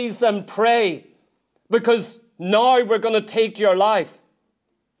your knees and pray, because now we're going to take your life.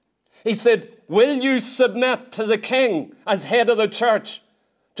 He said, will you submit to the king as head of the church?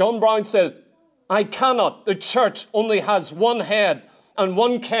 John Brown said, I cannot. The church only has one head and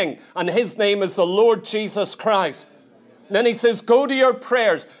one king, and his name is the Lord Jesus Christ. And then he says, go to your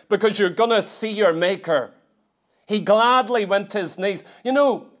prayers, because you're going to see your maker. He gladly went to his knees. You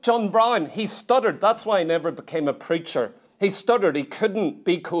know, John Brown, he stuttered. That's why he never became a preacher. He stuttered. He couldn't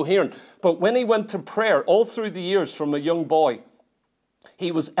be coherent. But when he went to prayer, all through the years from a young boy,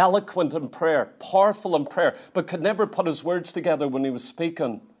 he was eloquent in prayer, powerful in prayer, but could never put his words together when he was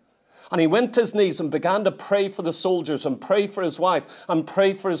speaking. And he went to his knees and began to pray for the soldiers and pray for his wife and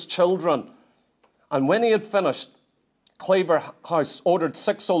pray for his children. And when he had finished, Claverhouse ordered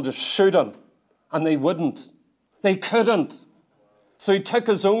 6 soldiers, shoot him. And they wouldn't. They couldn't. So he took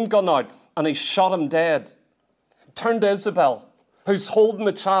his own gun out and he shot him dead. He turned to Isabel, who's holding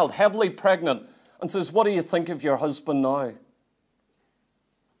the child, heavily pregnant, and says, what do you think of your husband now?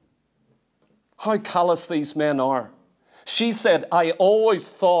 How callous these men are. She said, I always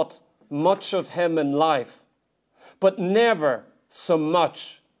thought much of him in life, but never so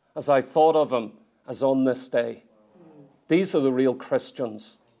much as I thought of him as on this day. These are the real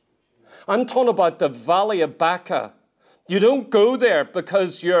Christians. I'm talking about the Valley of Baca. You don't go there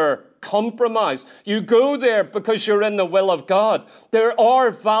because you're compromised. You go there because you're in the will of God. There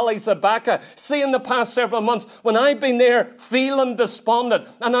are valleys of Baca. See, in the past several months, when I've been there feeling despondent,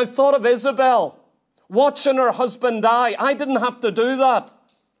 and I thought of Isabel, watching her husband die, I didn't have to do that.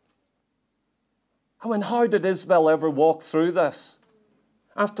 I mean, how did Isabel ever walk through this?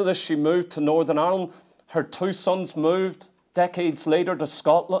 After this, she moved to Northern Ireland. Her 2 sons moved decades later to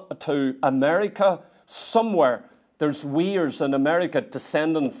Scotland, to America. Somewhere there's weirs in America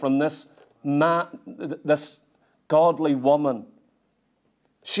descending from this godly woman.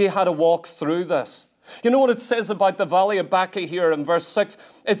 She had to walk through this. You know what it says about the Valley of Baca here in verse 6?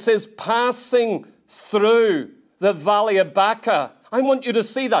 It says, passing through the Valley of Baca. I want you to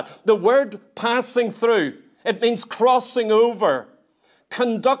see that. The word passing through, it means crossing over,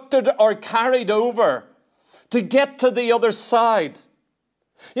 conducted or carried over to get to the other side.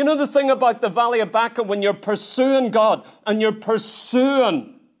 You know the thing about the Valley of Baca, when you're pursuing God and you're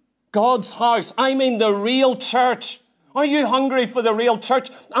pursuing God's house, I mean the real church, Are you hungry for the real church?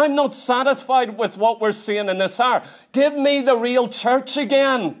 I'm not satisfied with what we're seeing in this hour. Give me the real church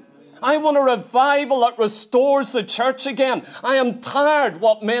again. I want a revival that restores the church again. I am tired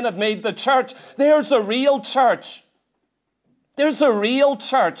what men have made the church. There's a real church. There's a real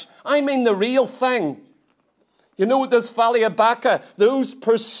church. I mean the real thing. You know, this Valley of Baca, those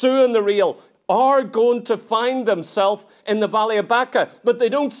pursuing the real are going to find themselves in the Valley of Baca. But they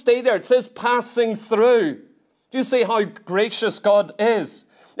don't stay there. It says passing through. Do you see how gracious God is?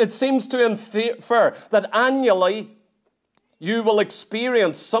 It seems to infer that annually you will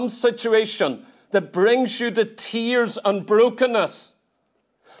experience some situation that brings you to tears and brokenness.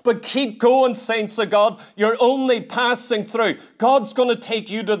 But keep going, saints of God. You're only passing through. God's going to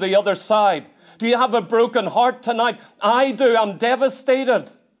take you to the other side. Do you have a broken heart tonight? I do. I'm devastated.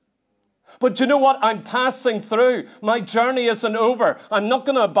 But you know what? I'm passing through. My journey isn't over. I'm not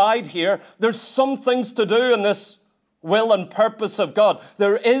going to abide here. There's some things to do in this will and purpose of God.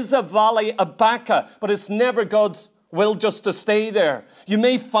 There is a valley of Baca, but it's never God's will just to stay there. You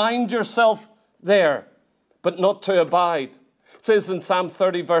may find yourself there, but not to abide. It says in Psalm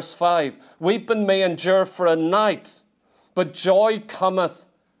 30, verse 5, weeping may endure for a night, but joy cometh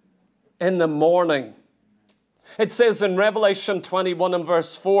in the morning. It says in Revelation 21 and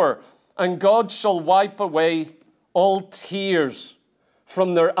verse 4, and God shall wipe away all tears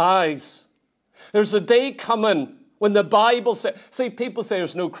from their eyes. There's a day coming when the Bible says, see, people say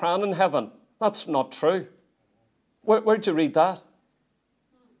there's no crown in heaven. That's not true. Where'd you read that?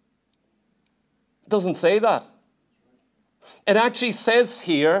 It doesn't say that. It actually says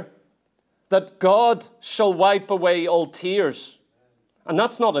here that God shall wipe away all tears. And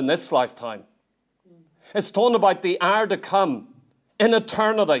that's not in this lifetime. It's talking about the hour to come, in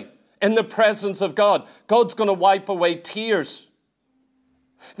eternity, in the presence of God. God's going to wipe away tears.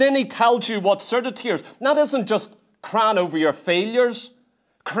 Then he tells you what sort of tears. That isn't just crying over your failures,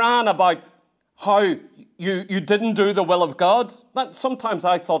 crying about how you didn't do the will of God. Sometimes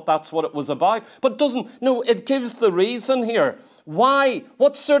I thought that's what it was about. But no, it gives the reason here. Why?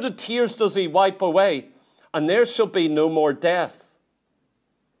 What sort of tears does he wipe away? And there shall be no more death.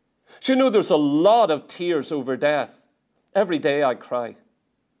 Do you know there's a lot of tears over death? Every day I cry.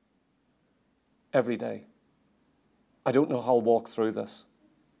 Every day. I don't know how I'll walk through this.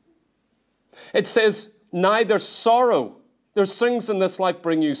 It says, neither sorrow. There's things in this life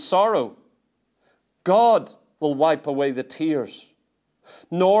bring you sorrow. God will wipe away the tears.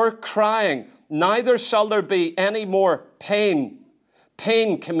 Nor crying. Neither shall there be any more pain.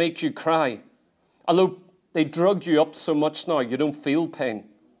 Pain can make you cry. Although they drug you up so much now, you don't feel pain.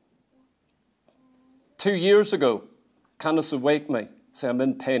 2 years ago, Candace would wake me, say I'm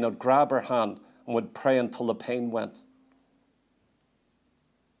in pain. I'd grab her hand and would pray until the pain went.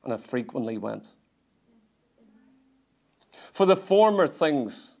 And it frequently went. For the former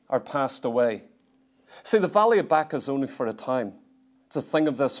things are passed away. See, the Valley of Baca is only for a time. It's a thing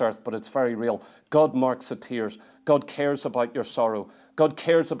of this earth, but it's very real. God marks the tears. God cares about your sorrow. God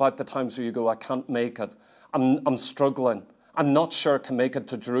cares about the times where you go, I can't make it. I'm struggling. I'm not sure I can make it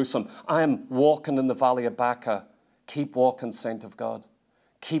to Jerusalem. I am walking in the Valley of Baca. Keep walking, saint of God.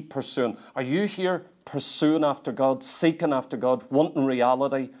 Keep pursuing. Are you here pursuing after God, seeking after God, wanting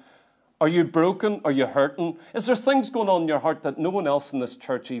reality? Are you broken? Are you hurting? Is there things going on in your heart that no one else in this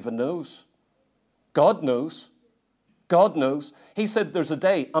church even knows? God knows. God knows. He said there's a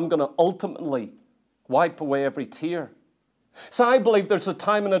day I'm going to ultimately wipe away every tear. So I believe there's a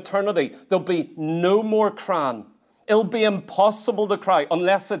time in eternity there'll be no more crying. It'll be impossible to cry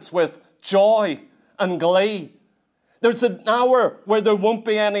unless it's with joy and glee. There's an hour where there won't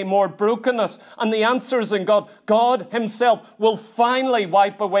be any more brokenness. And the answer is in God. God himself will finally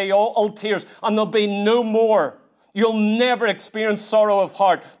wipe away all tears. And there'll be no more. You'll never experience sorrow of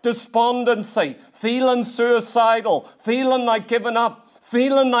heart, despondency, feeling suicidal, feeling like giving up,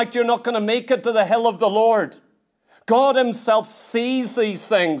 feeling like you're not going to make it to the hill of the Lord. God himself sees these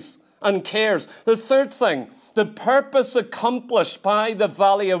things and cares. The third thing, the purpose accomplished by the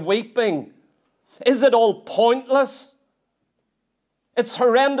Valley of Weeping. Is it all pointless? It's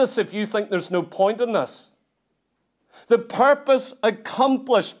horrendous if you think there's no point in this. The purpose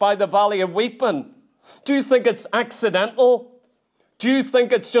accomplished by the Valley of Weeping. Do you think it's accidental? Do you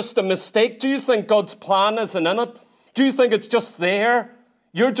think it's just a mistake? Do you think God's plan isn't in it? Do you think it's just there?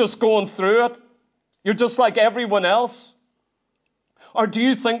 You're just going through it? You're just like everyone else? Or do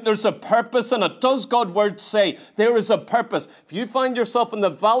you think there's a purpose in it? Does God's word say there is a purpose? If you find yourself in the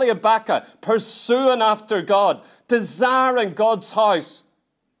Valley of Baca, pursuing after God, desiring God's house,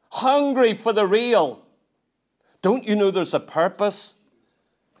 hungry for the real, don't you know there's a purpose?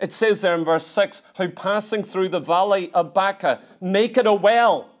 It says there in verse 6, who passing through the valley of Baca, make it a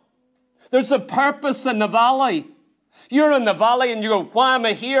well. There's a purpose in the valley. You're in the valley and you go, why am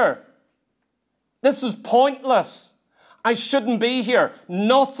I here? This is pointless. I shouldn't be here.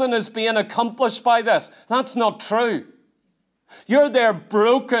 Nothing is being accomplished by this. That's not true. You're there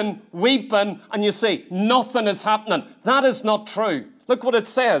broken, weeping, and you say, nothing is happening. That is not true. Look what it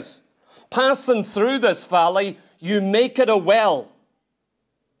says. Passing through this valley, you make it a well.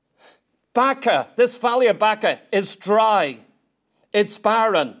 Baca, this valley of Baca, is dry. It's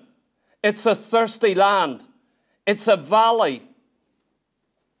barren. It's a thirsty land. It's a valley.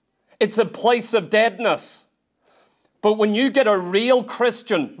 It's a place of deadness. But when you get a real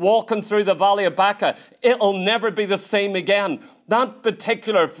Christian walking through the valley of Baca, it'll never be the same again. That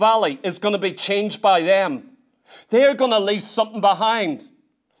particular valley is going to be changed by them. They're going to leave something behind.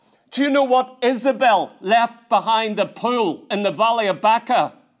 Do you know what Isabel left behind? A pool in the valley of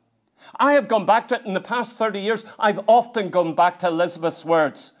Baca. I have gone back to it in the past 30 years. I've often gone back to Elizabeth's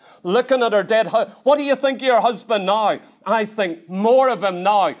words. Looking at her dead husband. What do you think of your husband now? I think more of him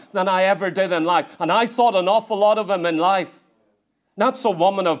now than I ever did in life. And I thought an awful lot of him in life. That's a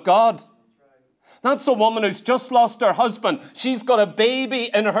woman of God. That's a woman who's just lost her husband. She's got a baby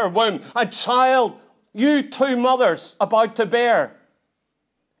in her womb. A child, you two mothers about to bear.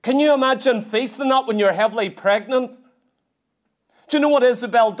 Can you imagine facing that when you're heavily pregnant? Do you know what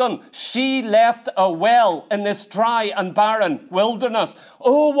Isabel done? She left a well in this dry and barren wilderness.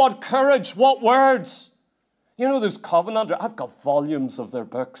 Oh, what courage, what words. You know, those Covenant, I've got volumes of their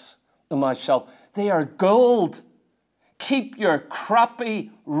books on my shelf. They are gold. Keep your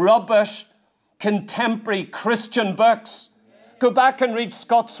crappy, rubbish, contemporary Christian books. Go back and read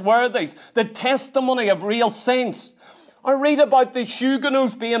Scott's Worthies, the testimony of real saints. Or read about the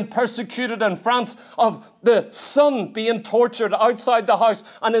Huguenots being persecuted in France, of the son being tortured outside the house,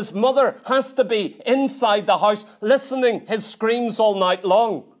 and his mother has to be inside the house listening his screams all night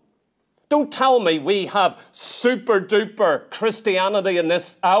long. Don't tell me we have super duper Christianity in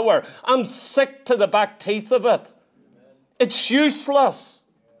this hour. I'm sick to the back teeth of it. It's useless.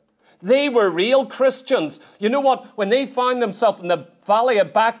 They were real Christians. You know what? When they found themselves in the valley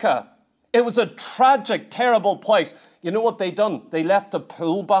of Baca, it was a tragic, terrible place. You know what they done? They left a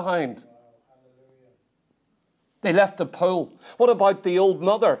pool behind. They left a pool. What about the old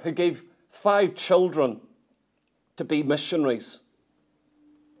mother who gave 5 children to be missionaries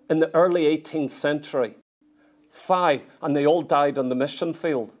in the early 18th century? 5, and they all died on the mission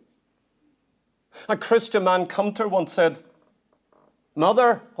field. A Christian man come to her once said,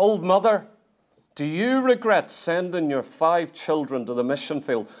 Mother, old mother, do you regret sending your 5 children to the mission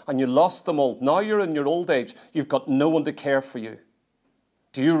field and you lost them all? Now you're in your old age. You've got no one to care for you.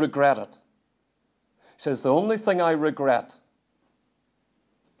 Do you regret it? He says, the only thing I regret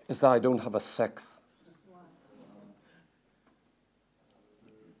is that I don't have a 6th.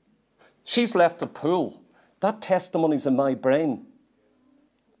 She's left a pool. That testimony's in my brain.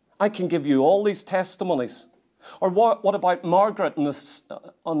 I can give you all these testimonies. Or what about Margaret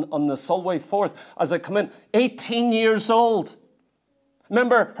on the Solway Forth as I come in? 18 years old.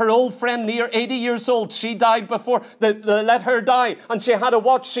 Remember, her old friend, near 80 years old, she died before. They let her die, and she had a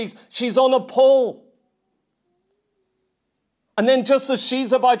watch. She's on a pole. And then just as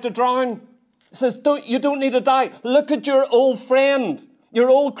she's about to drown, he says, you don't need to die. Look at your old friend,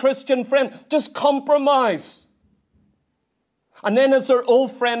 your old Christian friend. Just compromise. And then as her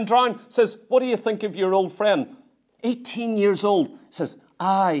old friend drowned, says, what do you think of your old friend? 18 years old, says,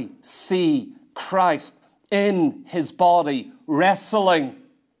 I see Christ in his body wrestling.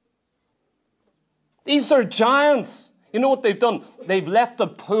 These are giants. You know what they've done? They've left a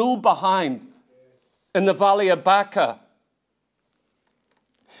pool behind in the valley of Baca.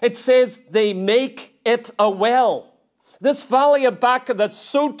 It says they make it a well. This valley of Baca that's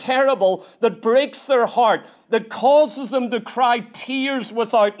so terrible, that breaks their heart, that causes them to cry tears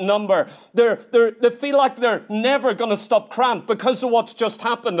without number. They feel like they're never going to stop crying because of what's just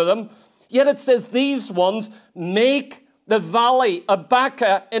happened to them. Yet it says these ones make the valley of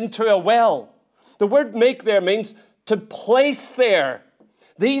Baca into a well. The word make there means to place there.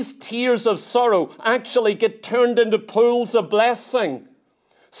 These tears of sorrow actually get turned into pools of blessing,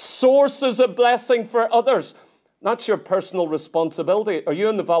 sources of blessing for others. That's your personal responsibility. Are you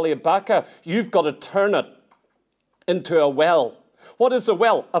in the valley of Baca? You've got to turn it into a well. What is a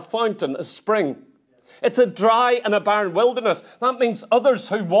well? A fountain, a spring. It's a dry and a barren wilderness. That means others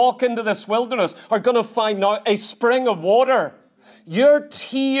who walk into this wilderness are going to find now a spring of water. Your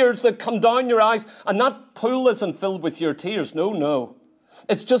tears that come down your eyes, and that pool isn't filled with your tears. No, no.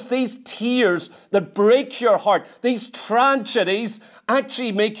 It's just these tears that break your heart. These tragedies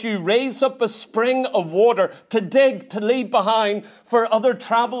actually make you raise up a spring of water to dig, to leave behind for other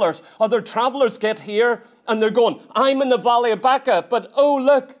travelers. Other travelers get here and they're going, I'm in the Valley of Baca, but oh,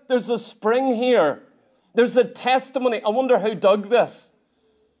 look, there's a spring here. There's a testimony. I wonder who dug this.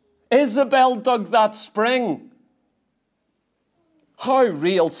 Isabel dug that spring. How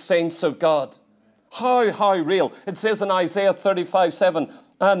real, saints of God. How real. It says in Isaiah 35:7,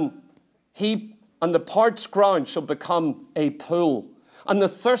 and the parched ground shall become a pool, and the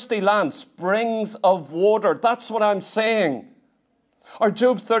thirsty land springs of water. That's what I'm saying. Or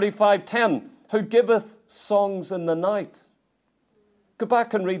Job 35:10, who giveth songs in the night. Go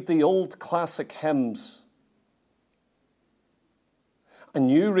back and read the old classic hymns.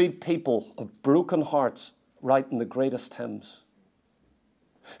 And you read people of broken hearts writing the greatest hymns.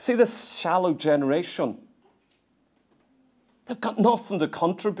 See, this shallow generation, they've got nothing to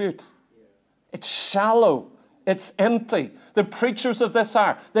contribute. It's shallow. It's empty. The preachers of this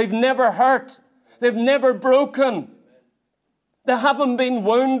hour, they've never hurt. They've never broken. They haven't been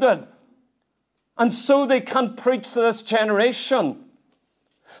wounded. And so they can't preach to this generation.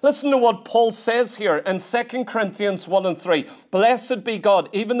 Listen to what Paul says here in 2 Corinthians 1:3. Blessed be God,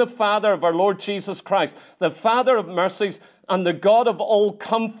 even the Father of our Lord Jesus Christ, the Father of mercies and the God of all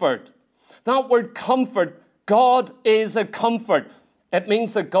comfort. That word comfort, God is a comfort. It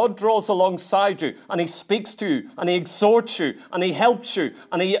means that God draws alongside you and he speaks to you and he exhorts you and he helps you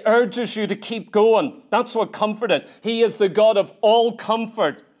and he urges you to keep going. That's what comfort is. He is the God of all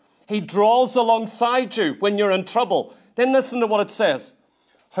comfort. He draws alongside you when you're in trouble. Then listen to what it says.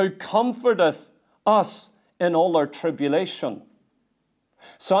 Who comforteth us in all our tribulation.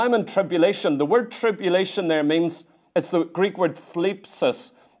 So I'm in tribulation. The word tribulation there means, it's the Greek word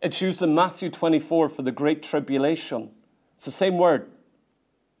thlipsis. It's used in Matthew 24 for the great tribulation. It's the same word.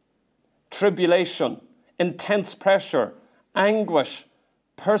 Tribulation, intense pressure, anguish,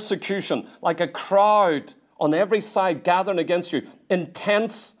 persecution, like a crowd on every side gathering against you.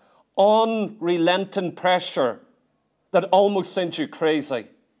 Intense, unrelenting pressure that almost sends you crazy.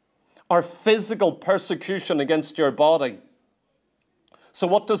 Or physical persecution against your body. So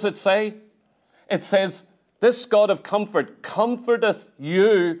what does it say? It says, this God of comfort comforteth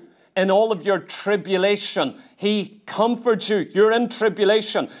you in all of your tribulation. He comforts you. You're in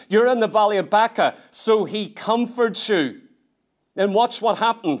tribulation. You're in the Valley of Baca, so he comforts you. And watch what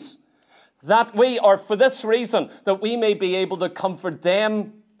happens. That we are for this reason, that we may be able to comfort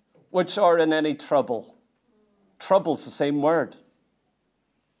them which are in any trouble. Trouble's the same word.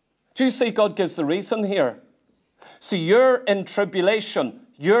 Do you see God gives the reason here? So you're in tribulation,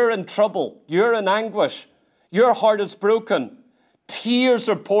 you're in trouble, you're in anguish, your heart is broken, tears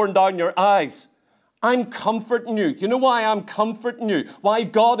are pouring down your eyes. I'm comforting you. You know why I'm comforting you? Why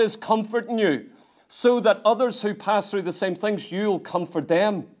God is comforting you? So that others who pass through the same things, you'll comfort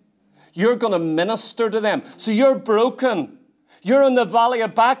them. You're going to minister to them. So you're broken. You're in the Valley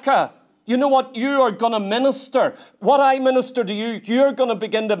of Baca. You know what? You are going to minister. What I minister to you, you're going to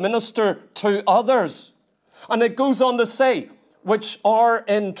begin to minister to others. And it goes on to say, which are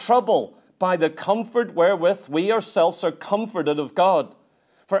in trouble by the comfort wherewith we ourselves are comforted of God.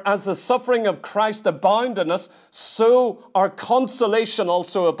 For as the suffering of Christ abound in us, so our consolation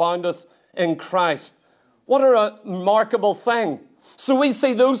also aboundeth in Christ. What a remarkable thing. So we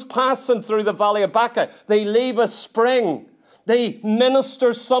see those passing through the Valley of Baca. They leave a spring. They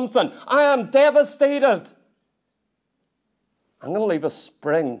minister something. I am devastated. I'm going to leave a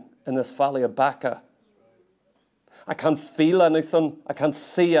spring in this Valley of Baca. I can't feel anything. I can't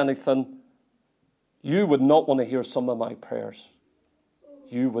see anything. You would not want to hear some of my prayers.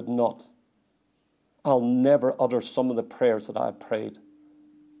 You would not. I'll never utter some of the prayers that I've prayed.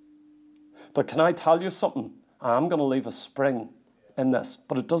 But can I tell you something? I'm going to leave a spring in this.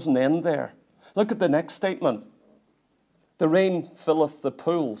 But it doesn't end there. Look at the next statement. The rain filleth the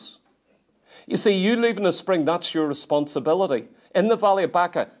pools. You see, you leaving a spring, that's your responsibility. In the Valley of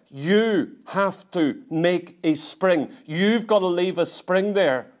Baca, you have to make a spring. You've got to leave a spring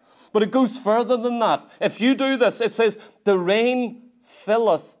there. But it goes further than that. If you do this, it says, the rain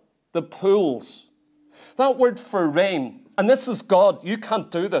filleth the pools. That word for rain, and this is God. You can't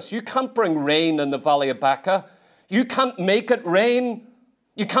do this. You can't bring rain in the Valley of Baca. You can't make it rain.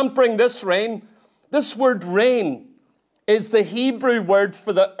 You can't bring this rain. This word rain is the Hebrew word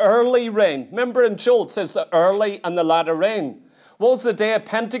for the early rain. Remember in Joel, it says the early and the latter rain. What was the day of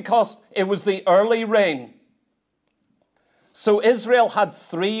Pentecost? It was the early rain. So Israel had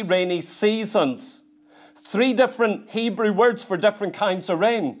 3 rainy seasons. 3 different Hebrew words for different kinds of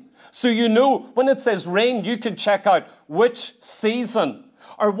rain. So you know, when it says rain, you can check out which season.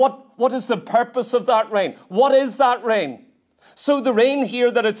 Or what is the purpose of that rain? What is that rain? So the rain here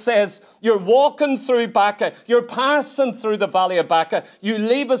that it says, you're walking through Baca, you're passing through the valley of Baca, you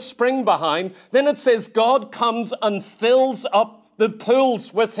leave a spring behind. Then it says God comes and fills up the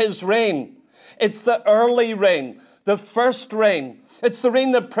pools with his rain. It's the early rain, the first rain. It's the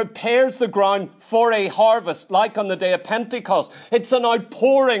rain that prepares the ground for a harvest, like on the day of Pentecost. It's an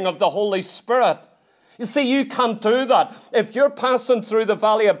outpouring of the Holy Spirit. You see, you can't do that. If you're passing through the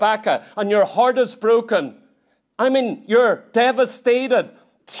valley of Baca and your heart is broken, I mean, you're devastated.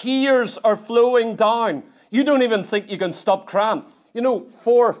 Tears are flowing down. You don't even think you can stop crying. You know,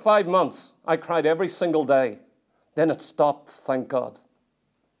 4 or 5 months, I cried every single day. Then it stopped, thank God.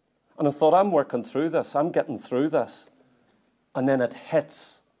 And I thought, I'm working through this. I'm getting through this. And then it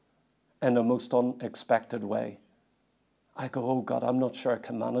hits in a most unexpected way. I go, oh God, I'm not sure I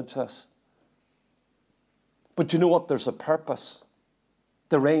can manage this. But you know what? There's a purpose.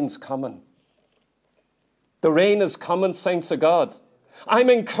 The rain's coming. The rain is coming, saints of God. I'm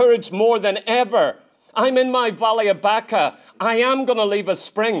encouraged more than ever. I'm in my valley of Baca. I am going to leave a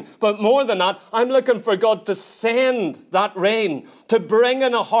spring. But more than that, I'm looking for God to send that rain, to bring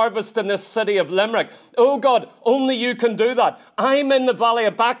in a harvest in this city of Limerick. Oh God, only you can do that. I'm in the valley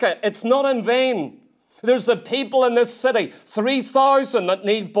of Baca. It's not in vain. There's a people in this city, 3,000 that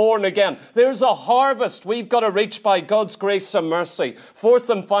need born again. There's a harvest we've got to reach by God's grace and mercy.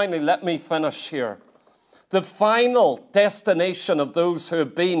 Fourth and finally, let me finish here. The final destination of those who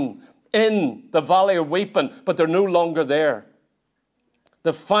have been in the valley of weeping, but they're no longer there.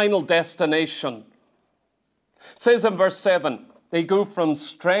 The final destination. It says in verse 7, they go from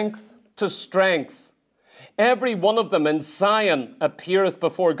strength to strength. Every one of them in Zion appeareth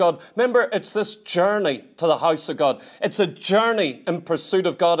before God. Remember, it's this journey to the house of God. It's a journey in pursuit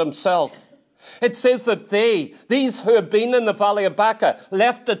of God himself. It says that these who have been in the valley of Baca,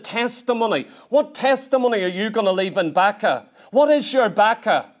 left a testimony. What testimony are you going to leave in Baca? What is your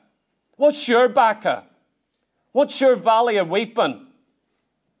Baca? What's your Baca? What's your valley of weeping?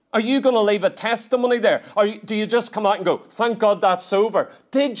 Are you going to leave a testimony there? Or do you just come out and go, thank God that's over?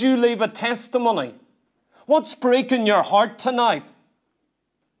 Did you leave a testimony? What's breaking your heart tonight?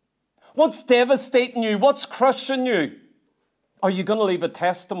 What's devastating you? What's crushing you? Are you going to leave a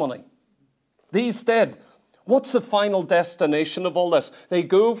testimony? These did. What's the final destination of all this? They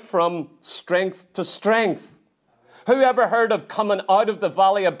go from strength to strength. Who ever heard of coming out of the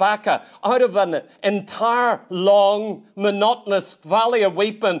valley of Baca, out of an entire long, monotonous valley of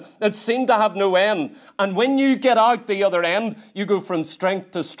weeping that seemed to have no end? And when you get out the other end, you go from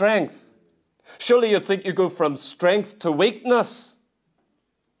strength to strength. Surely you think you go from strength to weakness.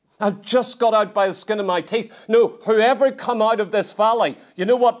 I've just got out by the skin of my teeth. No, whoever come out of this valley, you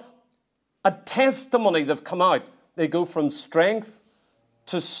know what? A testimony they've come out. They go from strength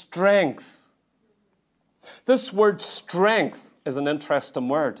to strength. This word strength is an interesting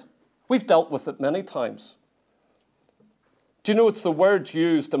word. We've dealt with it many times. Do you know it's the word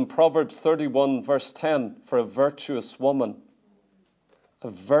used in Proverbs 31 verse 10 for a virtuous woman? A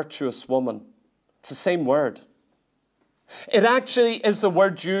virtuous woman. It's the same word. It actually is the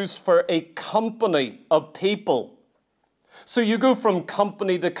word used for a company of people. So you go from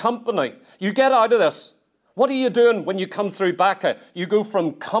company to company. You get out of this. What are you doing when you come through Baca? You go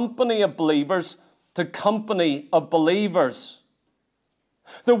from company of believers to company of believers.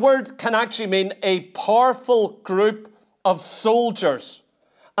 The word can actually mean a powerful group of soldiers,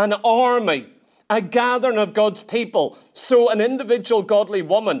 an army, a gathering of God's people. So an individual godly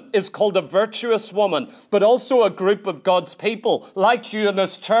woman is called a virtuous woman, but also a group of God's people, like you in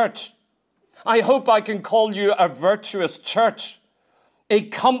this church. I hope I can call you a virtuous church, a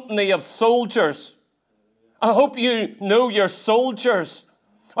company of soldiers. I hope you know your soldiers.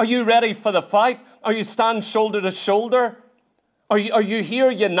 Are you ready for the fight? Are you stand shoulder to shoulder? Are you here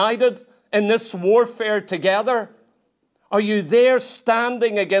united in this warfare together? Are you there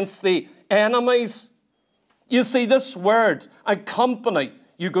standing against the enemies? You see, this word, a company,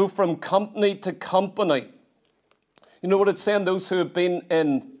 you go from company to company. You know what it's saying? Those who have been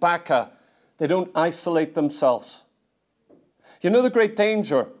in Baca, they don't isolate themselves. You know the great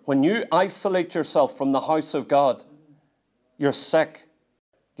danger? When you isolate yourself from the house of God, you're sick.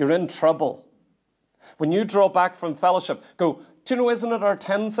 You're in trouble. When you draw back from fellowship, go, do you know, isn't it our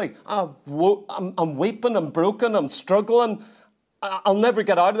tendency? I'm weeping, I'm broken, I'm struggling. I'll never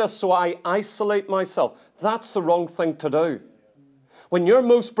get out of this, so I isolate myself. That's the wrong thing to do. When you're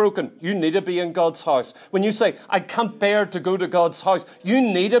most broken, you need to be in God's house. When you say, I can't bear to go to God's house, you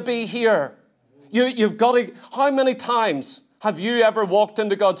need to be here. You've got to, how many times Have you ever walked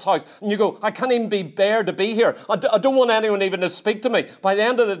into God's house and you go, I can't even bear to be here. I don't want anyone even to speak to me. By the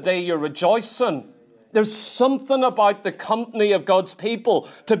end of the day, you're rejoicing. There's something about the company of God's people,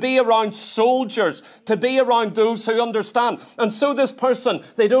 to be around soldiers, to be around those who understand. And so this person,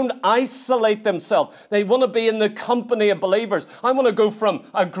 they don't isolate themselves. They want to be in the company of believers. I want to go from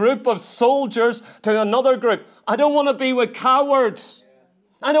a group of soldiers to another group. I don't want to be with cowards.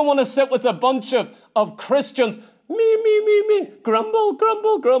 I don't want to sit with a bunch of Christians. Me, grumble,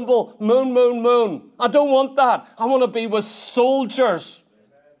 grumble, grumble, moan, moan, moan. I don't want that. I want to be with soldiers.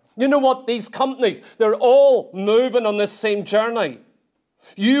 You know what? These companies, they're all moving on this same journey.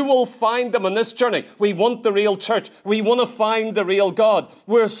 You will find them on this journey. We want the real church. We want to find the real God.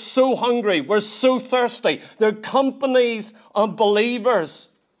 We're so hungry. We're so thirsty. They're companies of believers.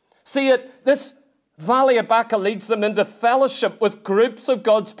 See it? This Valley of Baca leads them into fellowship with groups of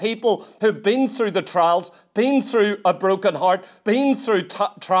God's people who've been through the trials, been through a broken heart, been through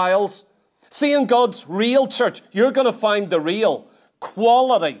trials. See, in God's real church, you're going to find the real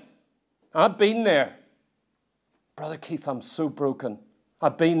quality. I've been there. Brother Keith, I'm so broken.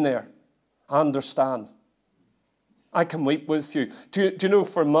 I've been there. I understand. I can weep with you. Do you know,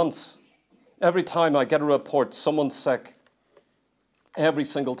 for months, every time I get a report, someone's sick, every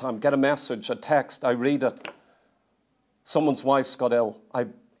single time, get a message, a text, I read it. Someone's wife's got ill. I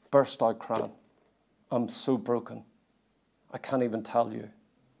burst out crying. I'm so broken. I can't even tell you.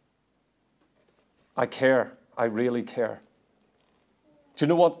 I care. I really care. Do you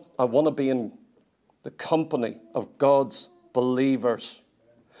know what? I want to be in the company of God's believers,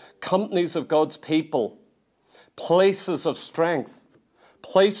 companies of God's people, places of strength,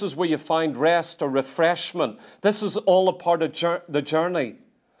 places where you find rest or refreshment. This is all a part of the journey.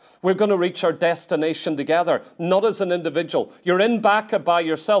 We're going to reach our destination together, not as an individual. You're in Baca by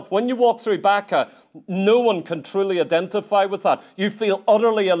yourself. When you walk through Baca, no one can truly identify with that. You feel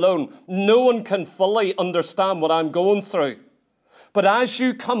utterly alone. No one can fully understand what I'm going through. But as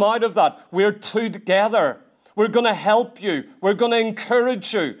you come out of that, we're two together. We're going to help you. We're going to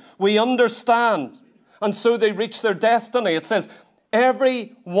encourage you. We understand. And so they reach their destiny. It says,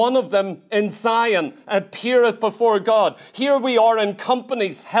 every one of them in Zion appeareth before God. Here we are in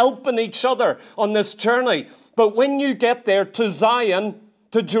companies helping each other on this journey. But when you get there to Zion,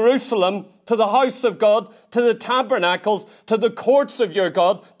 to Jerusalem, to the house of God, to the tabernacles, to the courts of your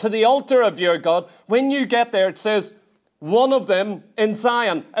God, to the altar of your God, when you get there, it says, one of them in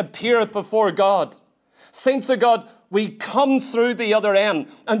Zion appeareth before God. Saints of God, we come through the other end.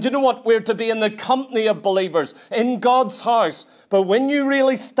 And you know what? We're to be in the company of believers, in God's house. But when you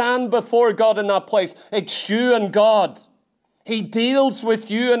really stand before God in that place, it's you and God. He deals with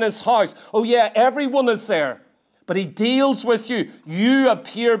you in his house. Oh yeah, everyone is there. But he deals with you. You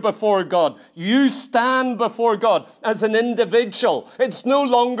appear before God. You stand before God as an individual. It's no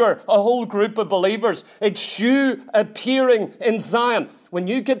longer a whole group of believers. It's you appearing in Zion. When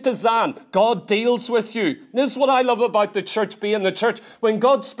you get to Zion, God deals with you. This is what I love about the church being the church. When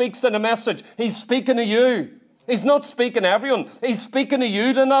God speaks in a message, he's speaking to you. He's not speaking to everyone. He's speaking to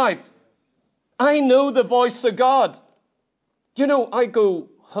you tonight. I know the voice of God. You know, I go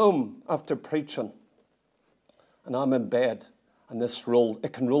home after preaching and I'm in bed and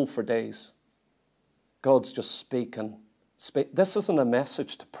it can roll for days. God's just speaking. This isn't a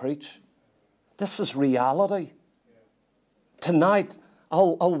message to preach. This is reality. Tonight,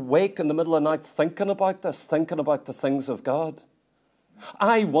 I'll wake in the middle of the night thinking about this, thinking about the things of God.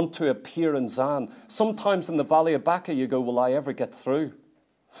 I want to appear in Zion. Sometimes in the Valley of Baca, you go, will I ever get through?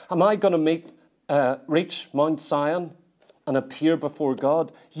 Am I going to reach Mount Zion and appear before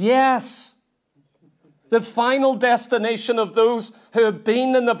God? Yes. The final destination of those who have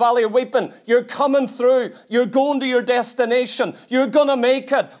been in the Valley of Weeping. You're coming through. You're going to your destination. You're going to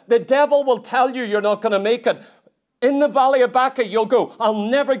make it. The devil will tell you you're not going to make it. In the Valley of Baca, you'll go, I'll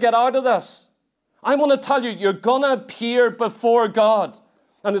never get out of this. I want to tell you, you're going to appear before God.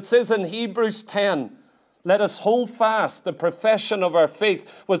 And it says in Hebrews 10, let us hold fast the profession of our faith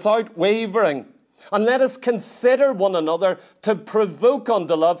without wavering. And let us consider one another to provoke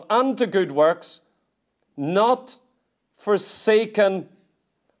unto love and to good works, not forsaken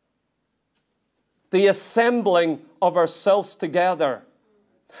the assembling of ourselves together,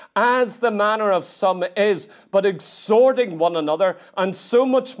 as the manner of some is, but exhorting one another, and so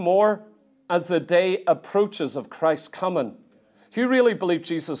much more as the day approaches of Christ's coming. If you really believe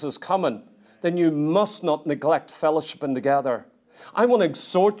Jesus is coming, then you must not neglect fellowshipping together. I want to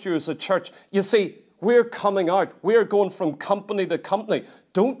exhort you as a church. You see, we're coming out. We're going from company to company.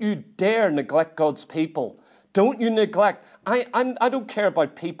 Don't you dare neglect God's people. Don't you neglect. I don't care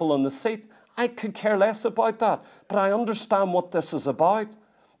about people on the seat. I could care less about that, but I understand what this is about.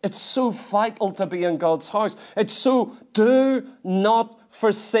 It's so vital to be in God's house. It's so, do not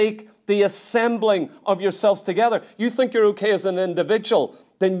forsake the assembling of yourselves together. You think you're okay as an individual,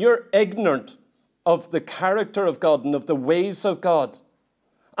 then you're ignorant of the character of God and of the ways of God.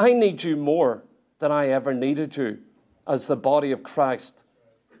 I need you more than I ever needed you as the body of Christ.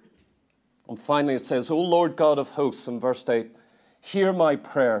 And finally it says, O Lord God of hosts, in verse 8, hear my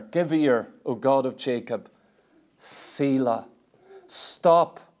prayer. Give ear, O God of Jacob. Selah.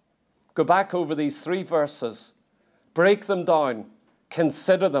 Stop. Go back over these 3 verses. Break them down.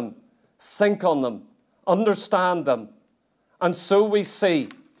 Consider them. Think on them. Understand them. And so we see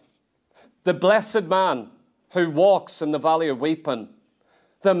the blessed man who walks in the valley of weeping.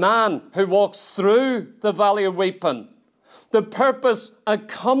 The man who walks through the valley of weeping. The purpose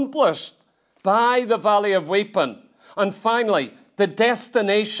accomplished by the valley of weeping. And finally, the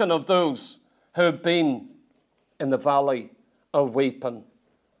destination of those who have been in the valley of weeping.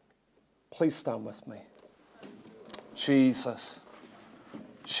 Please stand with me. Jesus,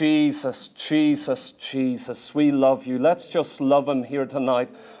 Jesus, Jesus, Jesus, we love you. Let's just love him here tonight.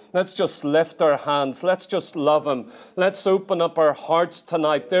 Let's just lift our hands. Let's just love him. Let's open up our hearts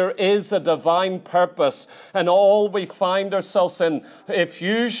tonight. There is a divine purpose in all we find ourselves in. If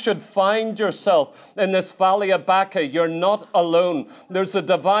you should find yourself in this valley of Baca, you're not alone. There's a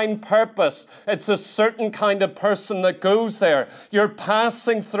divine purpose. It's a certain kind of person that goes there. You're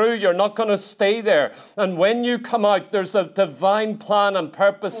passing through. You're not going to stay there. And when you come out, there's a divine plan and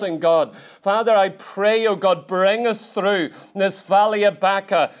purpose in God. Father, I pray, oh God, bring us through this valley of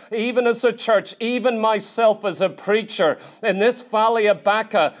Baca. Even as a church, even myself as a preacher, in this valley of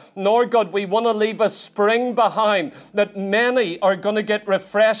Baca, Lord God, we want to leave a spring behind that many are going to get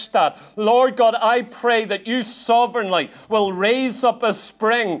refreshed at. Lord God, I pray that you sovereignly will raise up a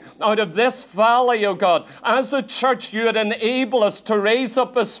spring out of this valley, oh God. As a church, you would enable us to raise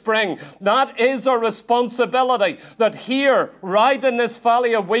up a spring. That is our responsibility, that here, right in this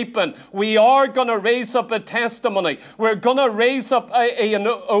valley of weeping, we are going to raise up a testimony. We're going to raise up an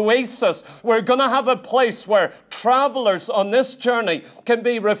oasis. We're going to have a place where travelers on this journey can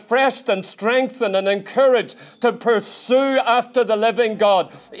be refreshed and strengthened and encouraged to pursue after the living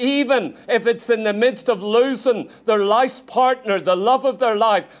God, even if it's in the midst of losing their life's partner, the love of their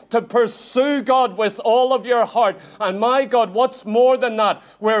life, to pursue God with all of your heart. And my God, what's more than that?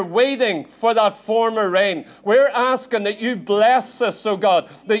 We're waiting for that former rain. We're asking that you bless us, oh God,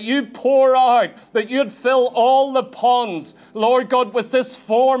 that you pour out, that you'd fill all the ponds, Lord God, with this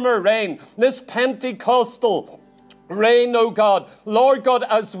former rain, this Pentecostal rain, oh God. Lord God,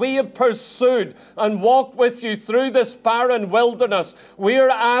 as we have pursued and walked with you through this barren wilderness, we're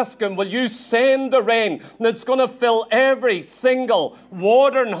asking, will you send the rain that's going to fill every single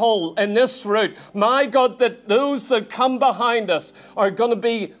watering hole in this route? My God, that those that come behind us are going to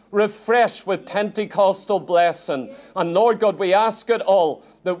be refreshed with Pentecostal blessing. And Lord God, we ask it all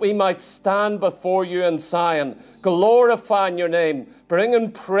that we might stand before you in Zion, glorifying your name,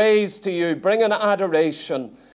 bringing praise to you, bringing adoration.